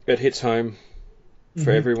 it hits home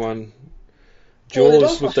for everyone.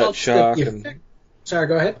 Jaws with that shark Sorry,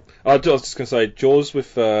 go ahead. I was just going to say, Jaws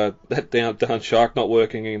with that down shark not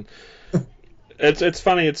working. And it's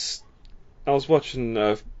funny. I was watching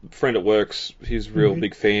a friend at work's. He's a real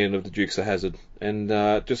big fan of the Dukes of Hazzard, and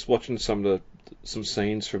just watching some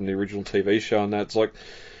scenes from the original TV show, and that's like,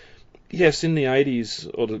 yes, in the 80s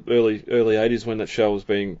or the early 80s when that show was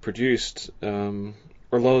being produced, a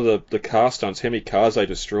lot of the car stunts, how many cars they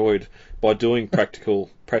destroyed by doing practical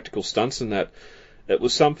stunts in that. It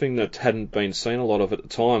was something that hadn't been seen a lot of at the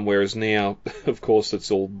time, whereas now, of course, it's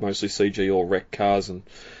all mostly CG or wrecked cars and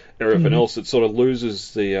everything else. It sort of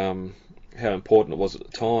loses the how important it was at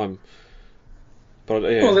the time. But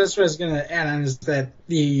yeah. Well, that's what I was going to add on, is that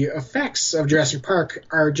the effects of Jurassic Park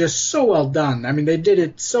are just so well done. I mean, they did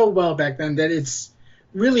it so well back then that it's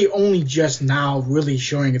really only just now really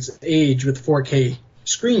showing its age with 4K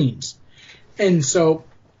screens. And so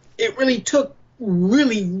it really took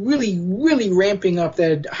really ramping up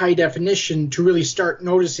that high definition to really start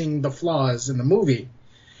noticing the flaws in the movie.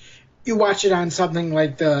 You watch it on something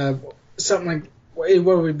like what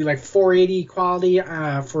would it be, like 480 quality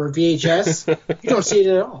for VHS. You don't see it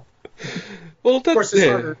at all. Well, of course,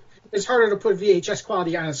 it's harder to put VHS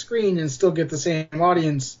quality on a screen and still get the same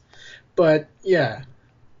audience. But yeah.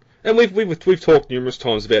 And we've talked numerous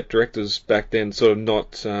times about directors back then sort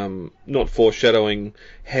of not foreshadowing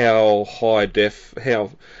how high def,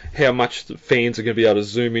 how much the fans are going to be able to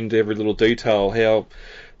zoom into every little detail, how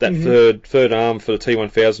that third arm for the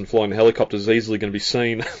T-1000 flying the helicopter is easily going to be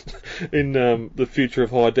seen in the future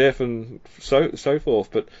of high def and so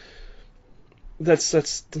forth. But that's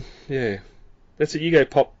it. You go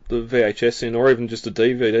pop the VHS in, or even just a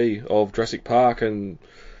DVD of Jurassic Park, and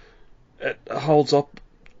it holds up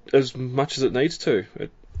as much as it needs to.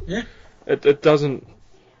 It doesn't.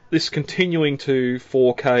 This continuing to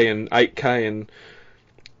 4K and 8K and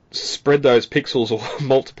spread those pixels or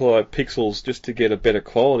multiply pixels just to get a better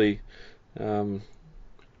quality.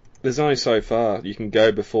 There's only so far you can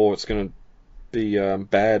go before it's going to be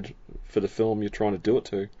bad for the film you're trying to do it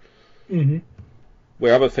to. Mm-hmm.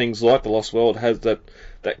 Where other things like The Lost World has that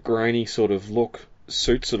grainy sort of look,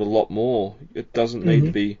 suits it a lot more. It doesn't need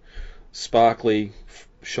to be sparkly,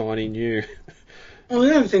 shiny new. Well,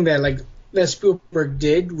 the other thing that Spielberg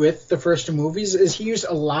did with the first two movies is he used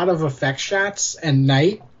a lot of effect shots at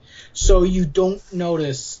night, so you don't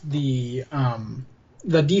notice the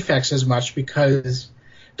defects as much because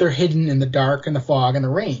they're hidden in the dark and the fog and the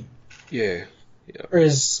rain. Yeah.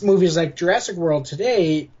 Whereas movies like Jurassic World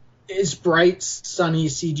today is bright, sunny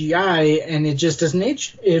CGI, and it just doesn't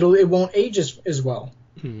age. It won't age as well.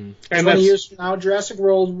 Mm-hmm. 20 years from now, Jurassic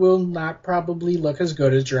World will not probably look as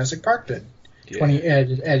good as Jurassic Park did. Yeah. At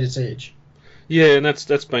its age. Yeah, and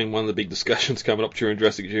that's been one of the big discussions coming up during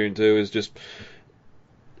Jurassic June too, is just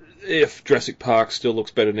if Jurassic Park still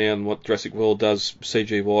looks better now than what Jurassic World does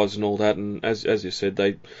CG wise and all that. And as you said,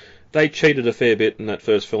 they cheated a fair bit in that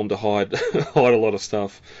first film to hide a lot of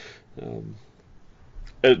stuff.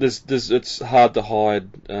 It's hard to hide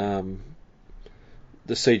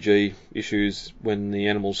the CG issues when the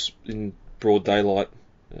animals in broad daylight.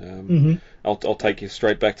 I'll take you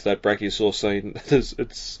straight back to that Brachiosaur scene.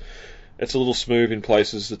 It's a little smooth in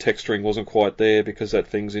places. The texturing wasn't quite there because that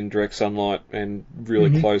thing's in direct sunlight and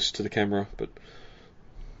really close to the camera. But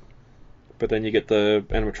then you get the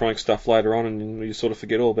animatronic stuff later on, and you sort of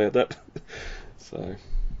forget all about that. So,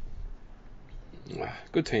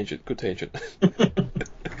 good tangent.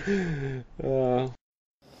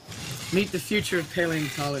 Meet the future of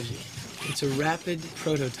paleontology. It's a rapid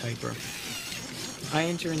prototyper. I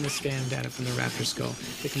enter in the scan data from the raptor skull.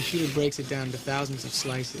 The computer breaks it down to thousands of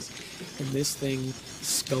slices, and this thing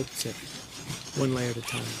sculpts it, one layer at a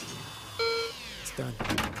time. It's done.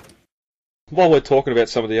 While we're talking about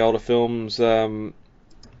some of the older films, David,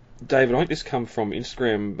 I think this come from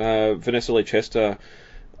Instagram. Vanessa Lee Chester,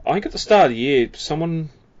 I think at the start of the year, someone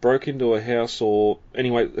broke into a house, or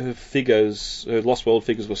anyway, her Lost World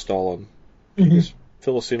figures were stolen. Can you just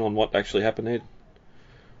fill us in on what actually happened there?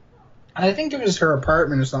 I think it was her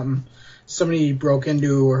apartment or something. Somebody broke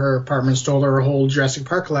into her apartment, stole her whole Jurassic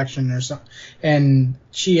Park collection or something, and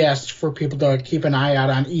she asked for people to keep an eye out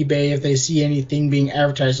on eBay. If they see anything being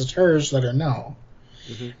advertised as hers, let her know.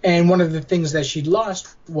 And one of the things that she'd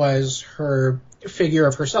lost was her figure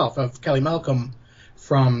of herself, of Kelly Malcolm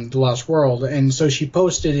from The Lost World, and so she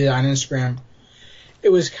posted it on Instagram. It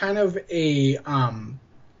was kind of a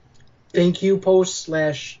thank you post /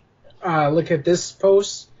 look at this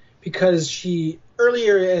post, because she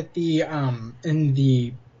earlier at the in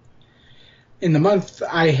the in the month,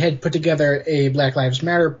 I had put together a Black Lives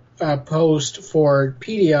Matter post for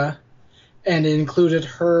Pedia, and it included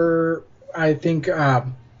her, I think, it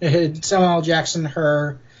had Samuel L. Jackson,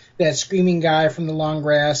 her, that screaming guy from the long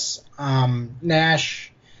grass,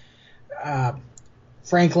 Nash,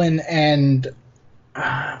 Franklin, and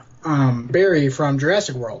Barry from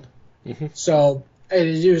Jurassic World. Mm-hmm. So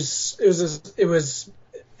it was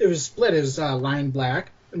split. It was line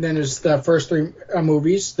black, and then there's the first three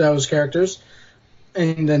movies, those characters,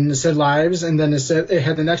 and then it said lives, and then it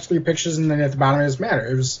had the next three pictures, and then at the bottom it was matter.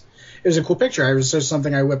 It was a cool picture. It was just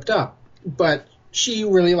something I whipped up, but she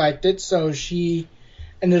really liked it, so she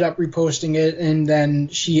ended up reposting it, and then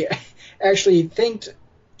she actually thanked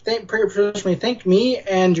me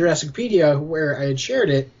and Jurassicpedia, where I had shared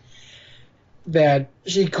it, that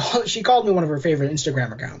she called me one of her favorite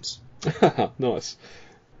Instagram accounts. Nice.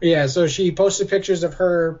 Yeah, so she posted pictures of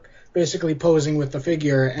her basically posing with the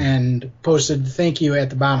figure and posted thank you at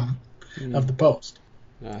the bottom of the post.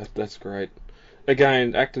 That's great.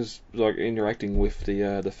 Again, actors like interacting with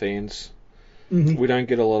the fans. Mm-hmm. We don't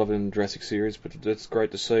get a lot of it in Jurassic series, but that's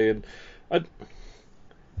great to see. And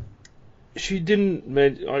she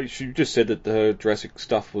just said that the Jurassic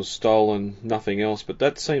stuff was stolen, nothing else. But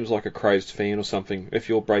that seems like a crazed fan or something. If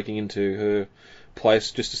you're breaking into her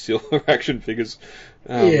place just to steal her action figures,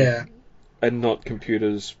 yeah, and not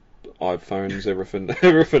computers, iPhones,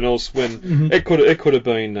 everything else. When it could have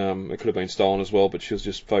been stolen as well, but she was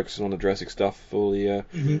just focusing on the Jurassic stuff for the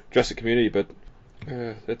Jurassic community. But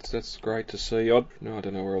that's great to see. I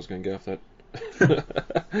don't know where I was going to go with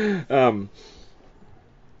that.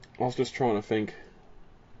 I was just trying to think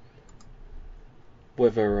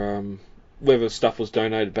whether stuff was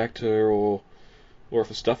donated back to her or if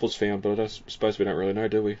the stuff was found, but I suppose we don't really know,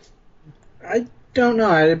 do we? I don't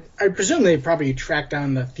know. I presume they probably tracked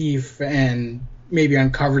down the thief and maybe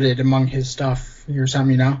uncovered it among his stuff or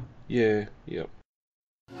something, you know? Yeah, yep.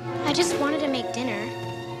 I just wanted to make dinner.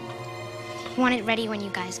 Want it ready when you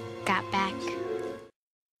guys got back.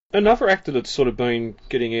 Another actor that's sort of been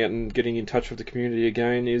getting out and getting in touch with the community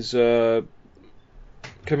again is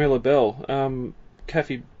Camilla Bell.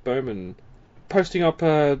 Kathy Bowman posting up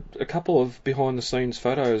a couple of behind-the-scenes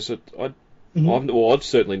photos that I've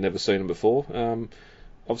certainly never seen them before.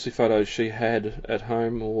 Obviously photos she had at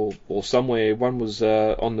home or somewhere. One was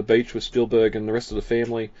on the beach with Spielberg and the rest of the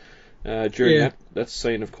family during that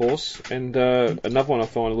scene, of course. And another one I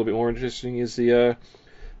find a little bit more interesting is the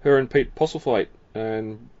her and Pete Postlethwaite.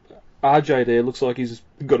 And RJ there looks like he's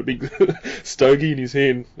got a big stogie in his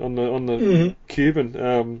hand on the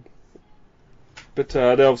Cuban. But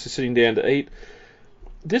they're obviously sitting down to eat.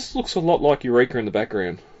 This looks a lot like Eureka in the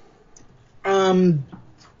background.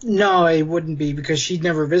 No, it wouldn't be, because she'd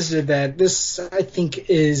never visited that. This, I think,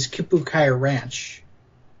 is Kipukaya Ranch,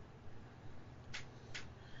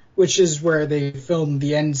 which is where they filmed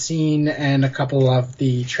the end scene and a couple of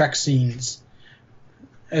the Trek scenes,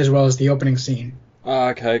 as well as the opening scene.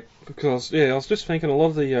 Okay, because I was just thinking a lot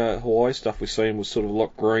of the Hawaii stuff we've seen was sort of a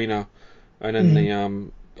lot greener, and then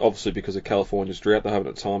the obviously because of California's drought they're having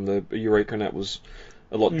at the time, the Eureka and that was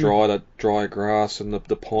a lot drier, that drier grass and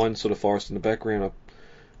the pine sort of forest in the background.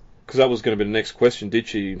 Because that was going to be the next question. Did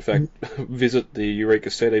she, in fact, visit the Eureka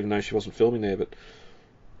set even though she wasn't filming there? But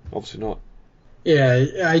obviously not. Yeah,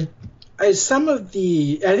 I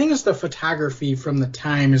think it's the photography from the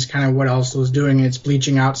time is kind of what else was doing. It's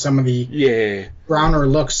bleaching out some of the browner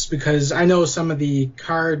looks, because I know some of the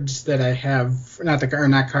cards that I have, not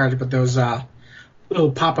cards, but those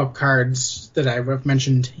little pop-up cards that I've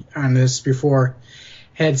mentioned on this before,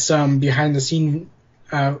 had some behind-the-scene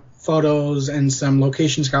photos and some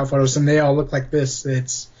location scout photos, and they all look like this.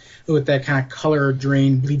 It's with that kind of color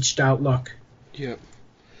drain, bleached out look. Yeah.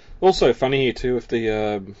 Also funny here too, if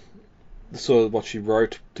the sort of what she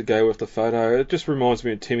wrote to go with the photo, it just reminds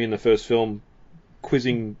me of Timmy in the first film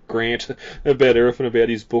quizzing Grant about everything about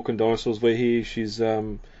his book and dinosaurs, where here she's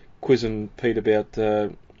quizzing Pete about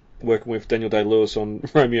working with Daniel Day-Lewis on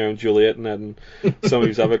Romeo and Juliet and that, and some of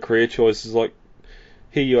his other career choices. Like,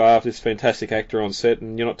 here you are, this fantastic actor on set,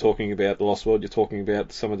 and you're not talking about The Lost World, you're talking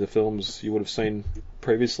about some of the films you would have seen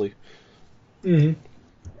previously. Mm-hmm.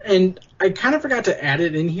 And I kind of forgot to add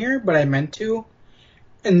it in here, but I meant to,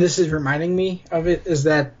 and this is reminding me of it, is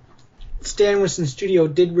that Stan Winston Studio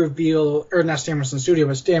did reveal, or not Stan Winston Studio,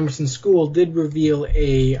 but Stan Winston School did reveal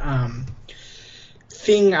a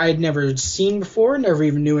thing I'd never seen before, never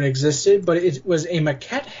even knew it existed, but it was a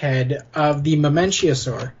maquette head of the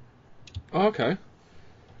Mamenchiasaur. Oh, okay.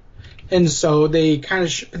 And so they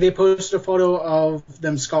they posted a photo of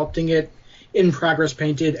them sculpting it, in progress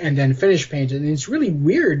painted, and then finished painted. And it's really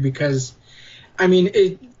weird because I mean,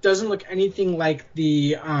 it doesn't look anything like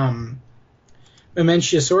the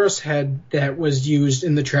Mamenchisaurus head that was used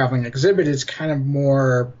in the traveling exhibit. It's kind of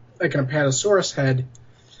more like an Apatosaurus head,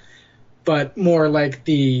 but more like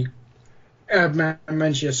the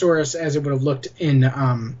Mamenchisaurus as it would have looked in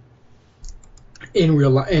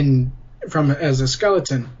as a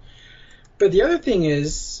skeleton. But the other thing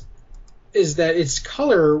is that its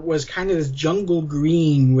color was kind of this jungle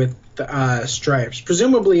green with stripes.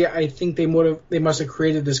 Presumably, I think they must have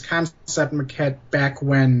created this concept maquette back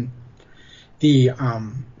when the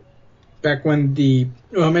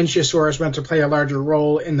Mamenchisaurus went to play a larger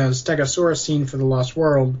role in the Stegosaurus scene for the Lost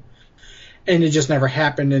World, and it just never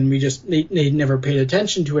happened, and they never paid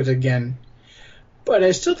attention to it again. But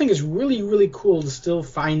I still think it's really, really cool to still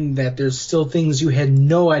find that there's still things you had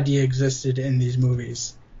no idea existed in these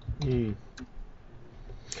movies. Mm.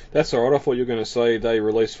 That's all right. I thought you were going to say they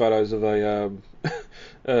released photos of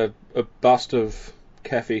a bust of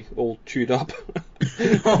Caffey all chewed up.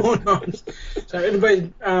 No. So, but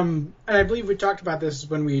and I believe we talked about this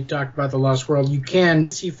when we talked about the Lost World. You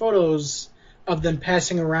can see photos of them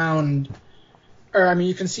passing around. Or, I mean,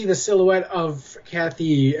 you can see the silhouette of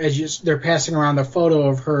Kathy as they're passing around the photo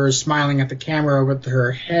of her smiling at the camera with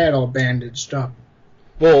her head all bandaged up.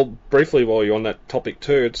 Well, briefly, while you're on that topic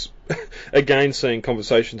too, it's again seeing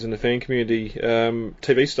conversations in the fan community,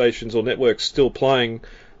 TV stations or networks still playing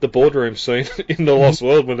the boardroom scene in The Lost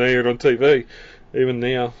World when they hear it on TV, even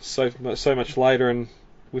now, so much later, and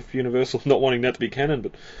with Universal not wanting that to be canon.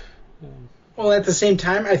 But well, at the same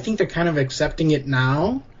time, I think they're kind of accepting it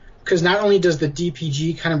now. Because not only does the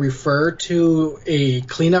DPG kind of refer to a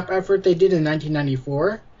cleanup effort they did in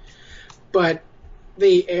 1994, but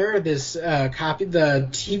they air this the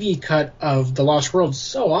TV cut of The Lost World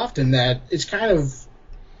so often that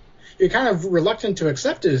you're kind of reluctant to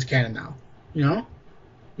accept it as canon now, you know?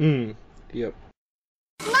 Yep.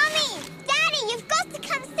 Mommy! Daddy, you've got to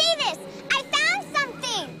come see this! I found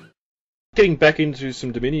something! Getting back into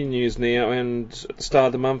some Dominion news now, and at the start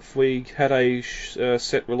of the month we had a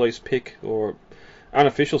set release pic, or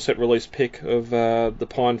unofficial set release pic of the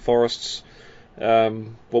pine forests.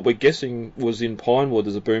 What we're guessing was in Pinewood.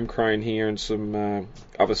 There's a boom crane here and some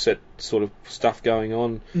other set sort of stuff going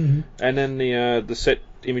on. Mm-hmm. And then the set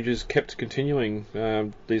images kept continuing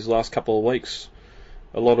these last couple of weeks.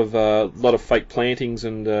 A lot of fake plantings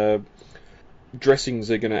and dressings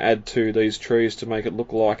they're going to add to these trees to make it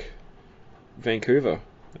look like Vancouver.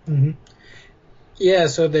 Mm-hmm. Yeah,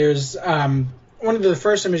 so there's one of the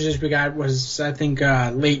first images we got was, I think,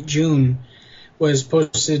 late June, was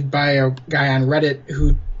posted by a guy on Reddit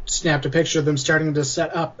who snapped a picture of them starting to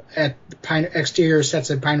set up at the exterior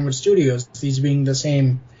sets at Pinewood Studios, these being the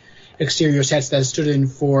same exterior sets that stood in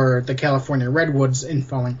for the California Redwoods in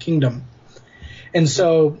Fallen Kingdom. And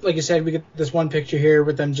so, like I said, we get this one picture here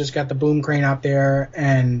with them just got the boom crane out there,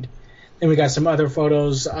 and then we got some other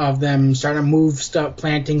photos of them starting to move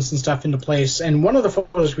plantings and stuff into place. And one of the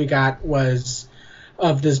photos we got was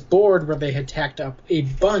of this board where they had tacked up a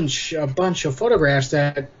bunch of photographs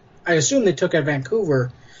that I assume they took at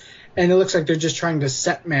Vancouver. And it looks like they're just trying to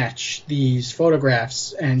set match these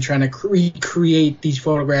photographs and trying to recreate these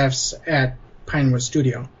photographs at Pinewood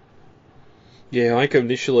Studio. Yeah, I think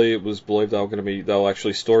initially it was believed they were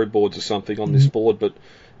actually storyboards or something on this board, but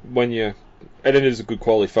and it is a good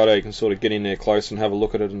quality photo. You can sort of get in there close and have a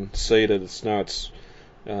look at it and see that it's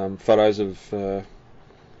photos of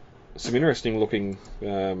some interesting looking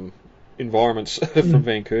environments from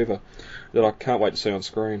Vancouver that I can't wait to see on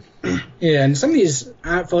screen. Yeah, and some of these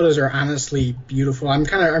photos are honestly beautiful.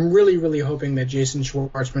 I'm really, really hoping that Jason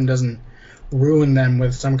Schwartzman doesn't ruin them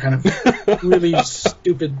with some kind of really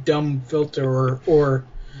stupid, dumb filter or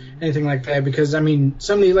anything like that. Because I mean,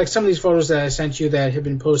 some of these photos that I sent you that have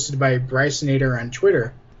been posted by Brysonator on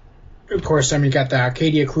Twitter. Of course, I mean, you got the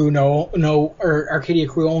Arcadia Crew Arcadia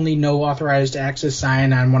Crew only, no authorized access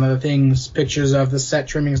sign on one of the things, pictures of the set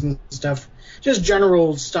trimmings and stuff, just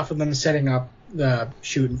general stuff of them setting up the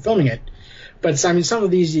shoot and filming it. But I mean, some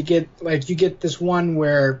of these you get this one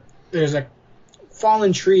where there's a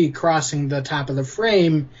fallen tree crossing the top of the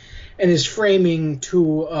frame and is framing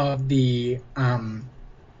two of the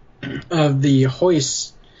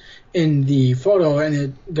hoists in the photo,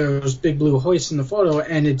 and those big blue hoists in the photo,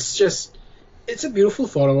 and it's a beautiful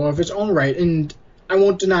photo of its own right. And I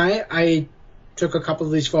won't deny, I took a couple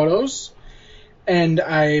of these photos and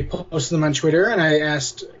I posted them on Twitter, and I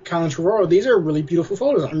asked Colin Trevorrow, these are really beautiful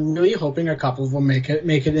photos. I'm really hoping a couple of them make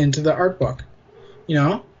it into the art book, you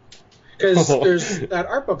know? Because there's that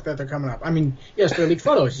art book that they're coming up. I mean, yes, they're leaked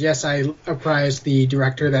photos. Yes, I apprised the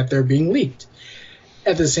director that they're being leaked.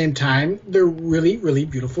 at the same time, they're really, really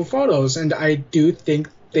beautiful photos, and I do think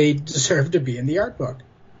they deserve to be in the art book.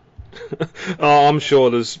 Oh, I'm sure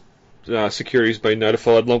there's security's been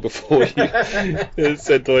notified long before you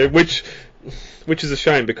said to him, which is a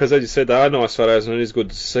shame because, as you said, they are nice photos and it is good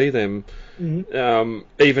to see them,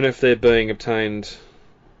 even if they're being obtained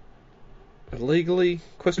illegally?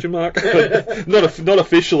 Question mark. not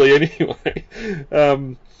officially anyway.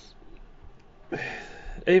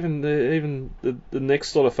 Even the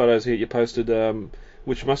next lot of photos here you posted,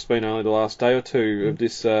 which must have been only the last day or two of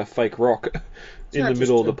this fake rock in the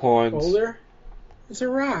middle of the pines. Boulder. It's a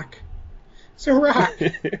rock. It's a rock.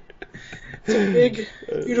 It's a big,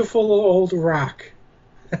 beautiful old rock.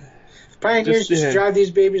 Pioneers just drive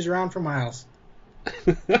these babies around for miles.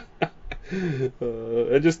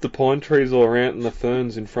 And just the pine trees all around and the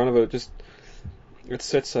ferns in front of it. It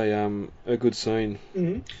sets a good scene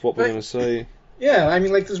for what we're going to see. Yeah, I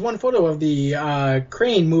mean, like there's one photo of the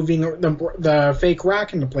crane moving the fake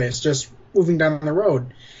rock into place, just moving down the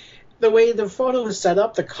road. The way the photo is set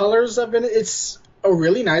up, the colors of it, it's a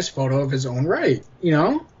really nice photo of his own right, you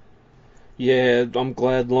know? Yeah, I'm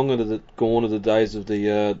glad gone are the days of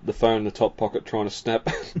the phone in the top pocket trying to snap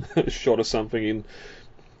a shot of something in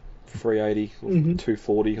 380 or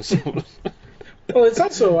 240 or something. Well, it's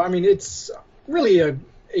also, I mean, it's really a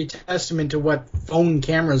testament to what phone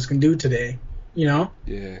cameras can do today, you know?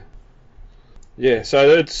 Yeah. Yeah,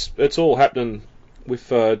 so it's all happening with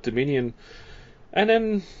Dominion. And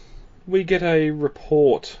then we get a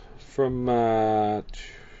report from...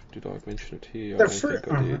 did I mention it here? I don't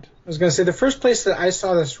think I did. I was going to say, the first place that I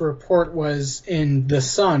saw this report was in The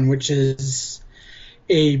Sun, which is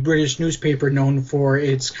a British newspaper known for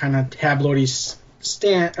its kind of tabloidy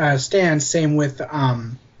stance. Same with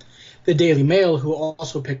the Daily Mail, who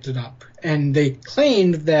also picked it up. And they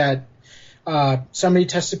claimed that somebody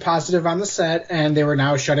tested positive on the set, and they were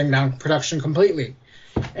now shutting down production completely.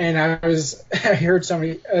 And I heard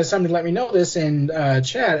somebody let me know this in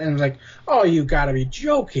chat, and I was like, "Oh, you gotta be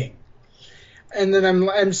joking!" And then I'm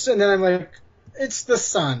like, "It's The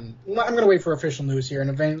Sun. I'm gonna wait for official news here." And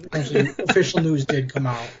eventually, official news did come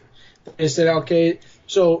out. They said, "Okay,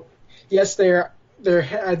 so yes, they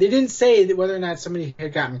didn't say whether or not somebody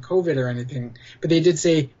had gotten COVID or anything, but they did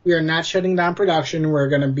say we are not shutting down production. We're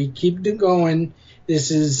gonna keep going.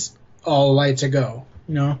 This is all lights a go."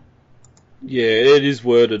 You know. Yeah, it is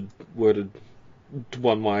worded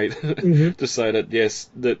one way to say that yes,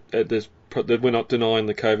 that we're not denying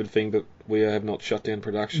the COVID thing, but we have not shut down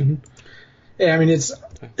production. Yeah, I mean it's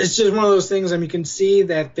just one of those things. I mean, you can see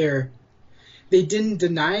that they didn't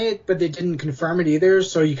deny it, but they didn't confirm it either.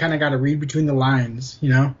 So you kind of got to read between the lines, you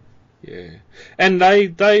know. Yeah, and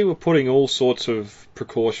they were putting all sorts of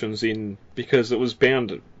precautions in because it was bound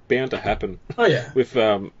to happen. Oh yeah. With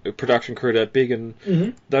a production crew that big, and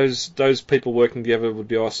those people working together would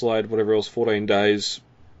be isolated, whatever else, 14 days,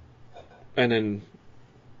 and then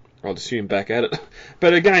I'd assume back at it.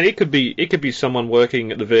 But again, it could be someone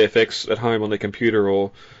working at the VFX at home on their computer,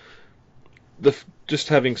 or just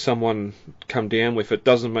having someone come down with it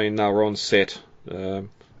doesn't mean they were on set, and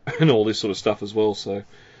all this sort of stuff as well. So.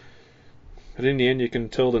 But in the end, you can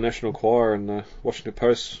tell the National Choir and the Washington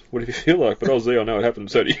Post what do you feel like. But I was there, I know it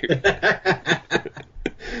happened, so do you.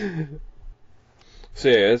 So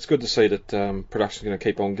yeah, it's good to see that production's going to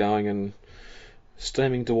keep on going and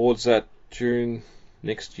steaming towards that June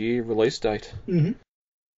next year release date. Don't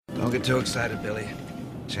get too excited, Billy.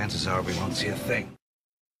 Chances are we won't see a thing.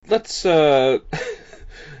 Let's get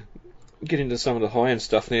into some of the high-end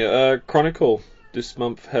stuff now. Chronicle this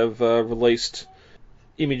month have released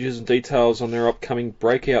images and details on their upcoming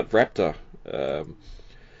Breakout Raptor. The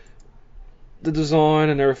design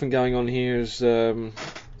and everything going on here has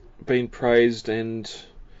been praised and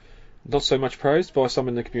not so much praised by some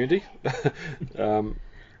in the community.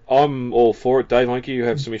 I'm all for it. Dave Monkey, you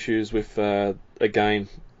have some issues with, again,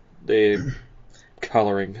 their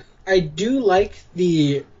colouring. I do like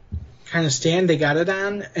the kind of stand they got it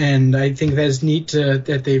on, and I think that's neat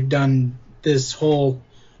that they've done this whole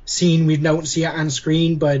scene we don't see on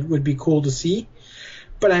screen, but would be cool to see.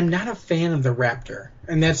 But I'm not a fan of the Raptor,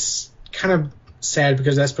 and that's kind of sad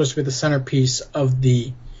because that's supposed to be the centerpiece of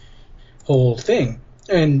the whole thing.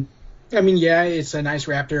 And I mean, yeah, it's a nice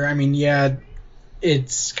Raptor. I mean, yeah,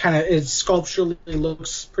 it sculpturally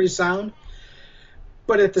looks pretty sound,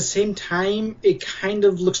 but at the same time, it kind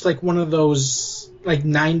of looks like one of those like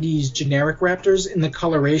 90s generic Raptors in the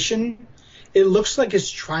coloration. It looks like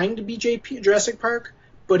it's trying to be Jurassic Park,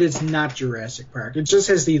 but it's not Jurassic Park. It just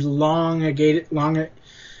has the long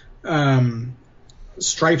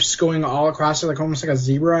stripes going all across it, like almost like a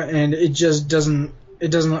zebra, and it just doesn't. I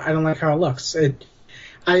don't like how it looks.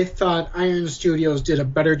 I thought Iron Studios did a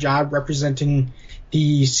better job representing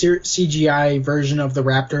the CGI version of the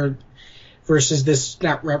Raptor versus this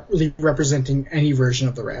not really representing any version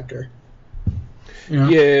of the Raptor. You know?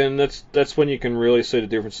 Yeah, and that's when you can really see the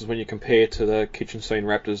differences when you compare to the kitchen scene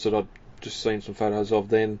Raptors that I've just seen some photos of.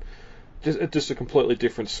 Then just a completely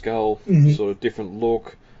different skull, sort of different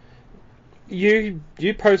look. You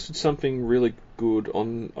posted something really good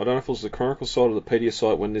on, I don't know if it was the Chronicle side or the Pedia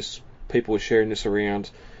site when people were sharing this around.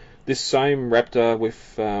 This same Raptor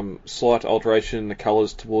with slight alteration in the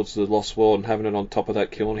colours towards the Lost World and having it on top of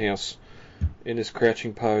that kiln house in this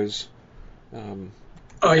crouching pose.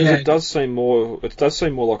 It does seem more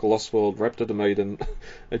like a Lost World Raptor to me than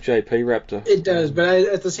a JP Raptor. It does, but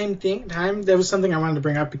at the same time, there was something I wanted to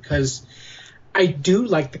bring up because I do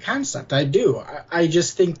like the concept. I do. I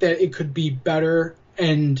just think that it could be better,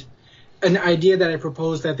 and an idea that I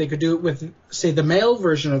proposed that they could do it with, say, the male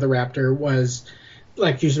version of the Raptor was,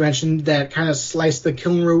 like you mentioned, that kind of slice the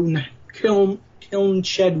kiln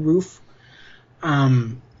shed roof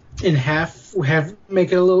in half,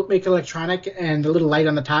 make electronic, and a little light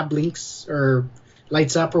on the top blinks or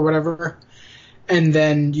lights up or whatever, and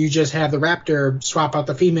then you just have the Raptor swap out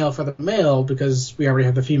the female for the male because we already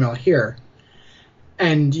have the female here,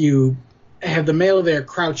 and you have the male there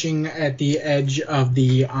crouching at the edge of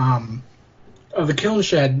the kiln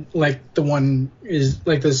shed, like the one is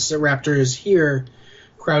like this Raptor is here,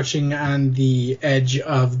 crouching on the edge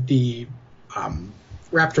of the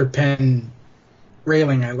Raptor pen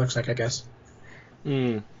railing. It looks like, I guess.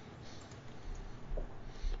 Yeah,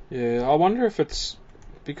 I wonder if it's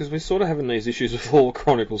because we're sort of having these issues with all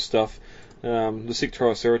Chronicle stuff. The sick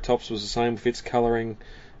Triceratops was the same with its colouring.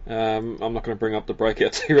 I'm not going to bring up the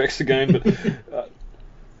breakout T-Rex again, but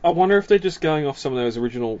I wonder if they're just going off some of those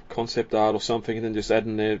original concept art or something and then just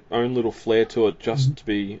adding their own little flair to it just to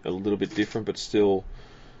be a little bit different, but still.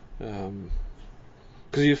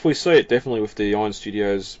 Because if we see it definitely with the Iron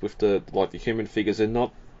Studios, with the human figures, they're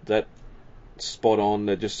not that spot on.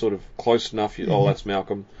 They're just sort of close enough. Oh, that's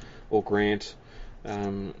Malcolm or Grant.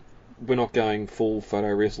 We're not going full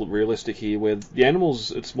photorealistic here. Where the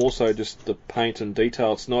animals, it's more so just the paint and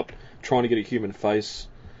detail. It's not trying to get a human face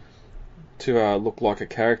to look like a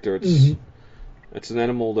character. It's an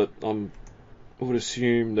animal that I would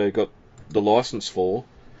assume they got the license for.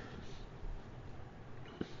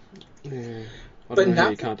 Yeah. I don't know how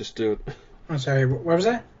you can't just do it. I'm sorry, what was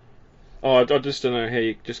that? Oh, I just don't know how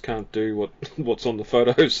you just can't do what's on the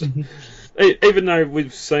photos. Even though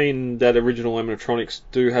we've seen that original animatronics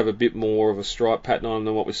do have a bit more of a stripe pattern on them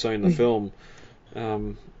than what we see in the film,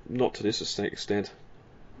 not to this extent.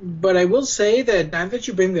 But I will say that now that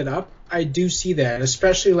you bring that up, I do see that,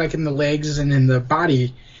 especially like in the legs and in the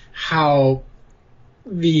body, how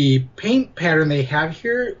the paint pattern they have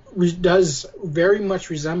here does very much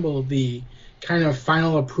resemble the kind of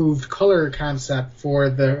final approved color concept for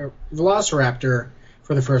the Velociraptor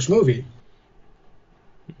for the first movie.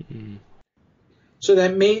 So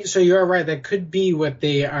you're right, that could be what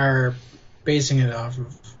they are basing it off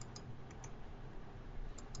of.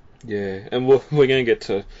 Yeah, and we're going to get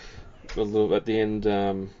to a little at the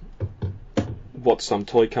end what some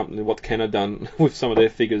toy company, what Ken had done with some of their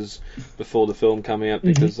figures before the film come out,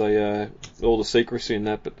 because they all the secrecy in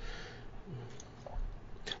that. But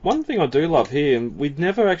one thing I do love here, and we'd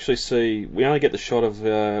never actually see, we only get the shot of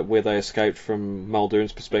where they escaped from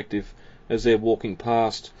Muldoon's perspective as they're walking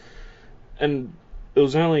past, and it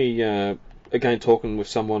was only again talking with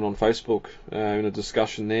someone on Facebook in a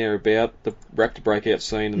discussion there about the Raptor breakout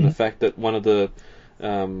scene and the fact that one of the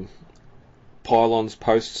pylons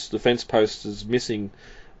posts, the fence posts, is missing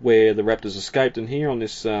where the Raptors escaped. And here on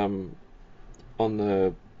this on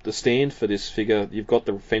the stand for this figure, you've got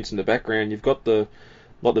the fence in the background, you've got the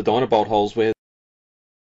Dynabolt holes where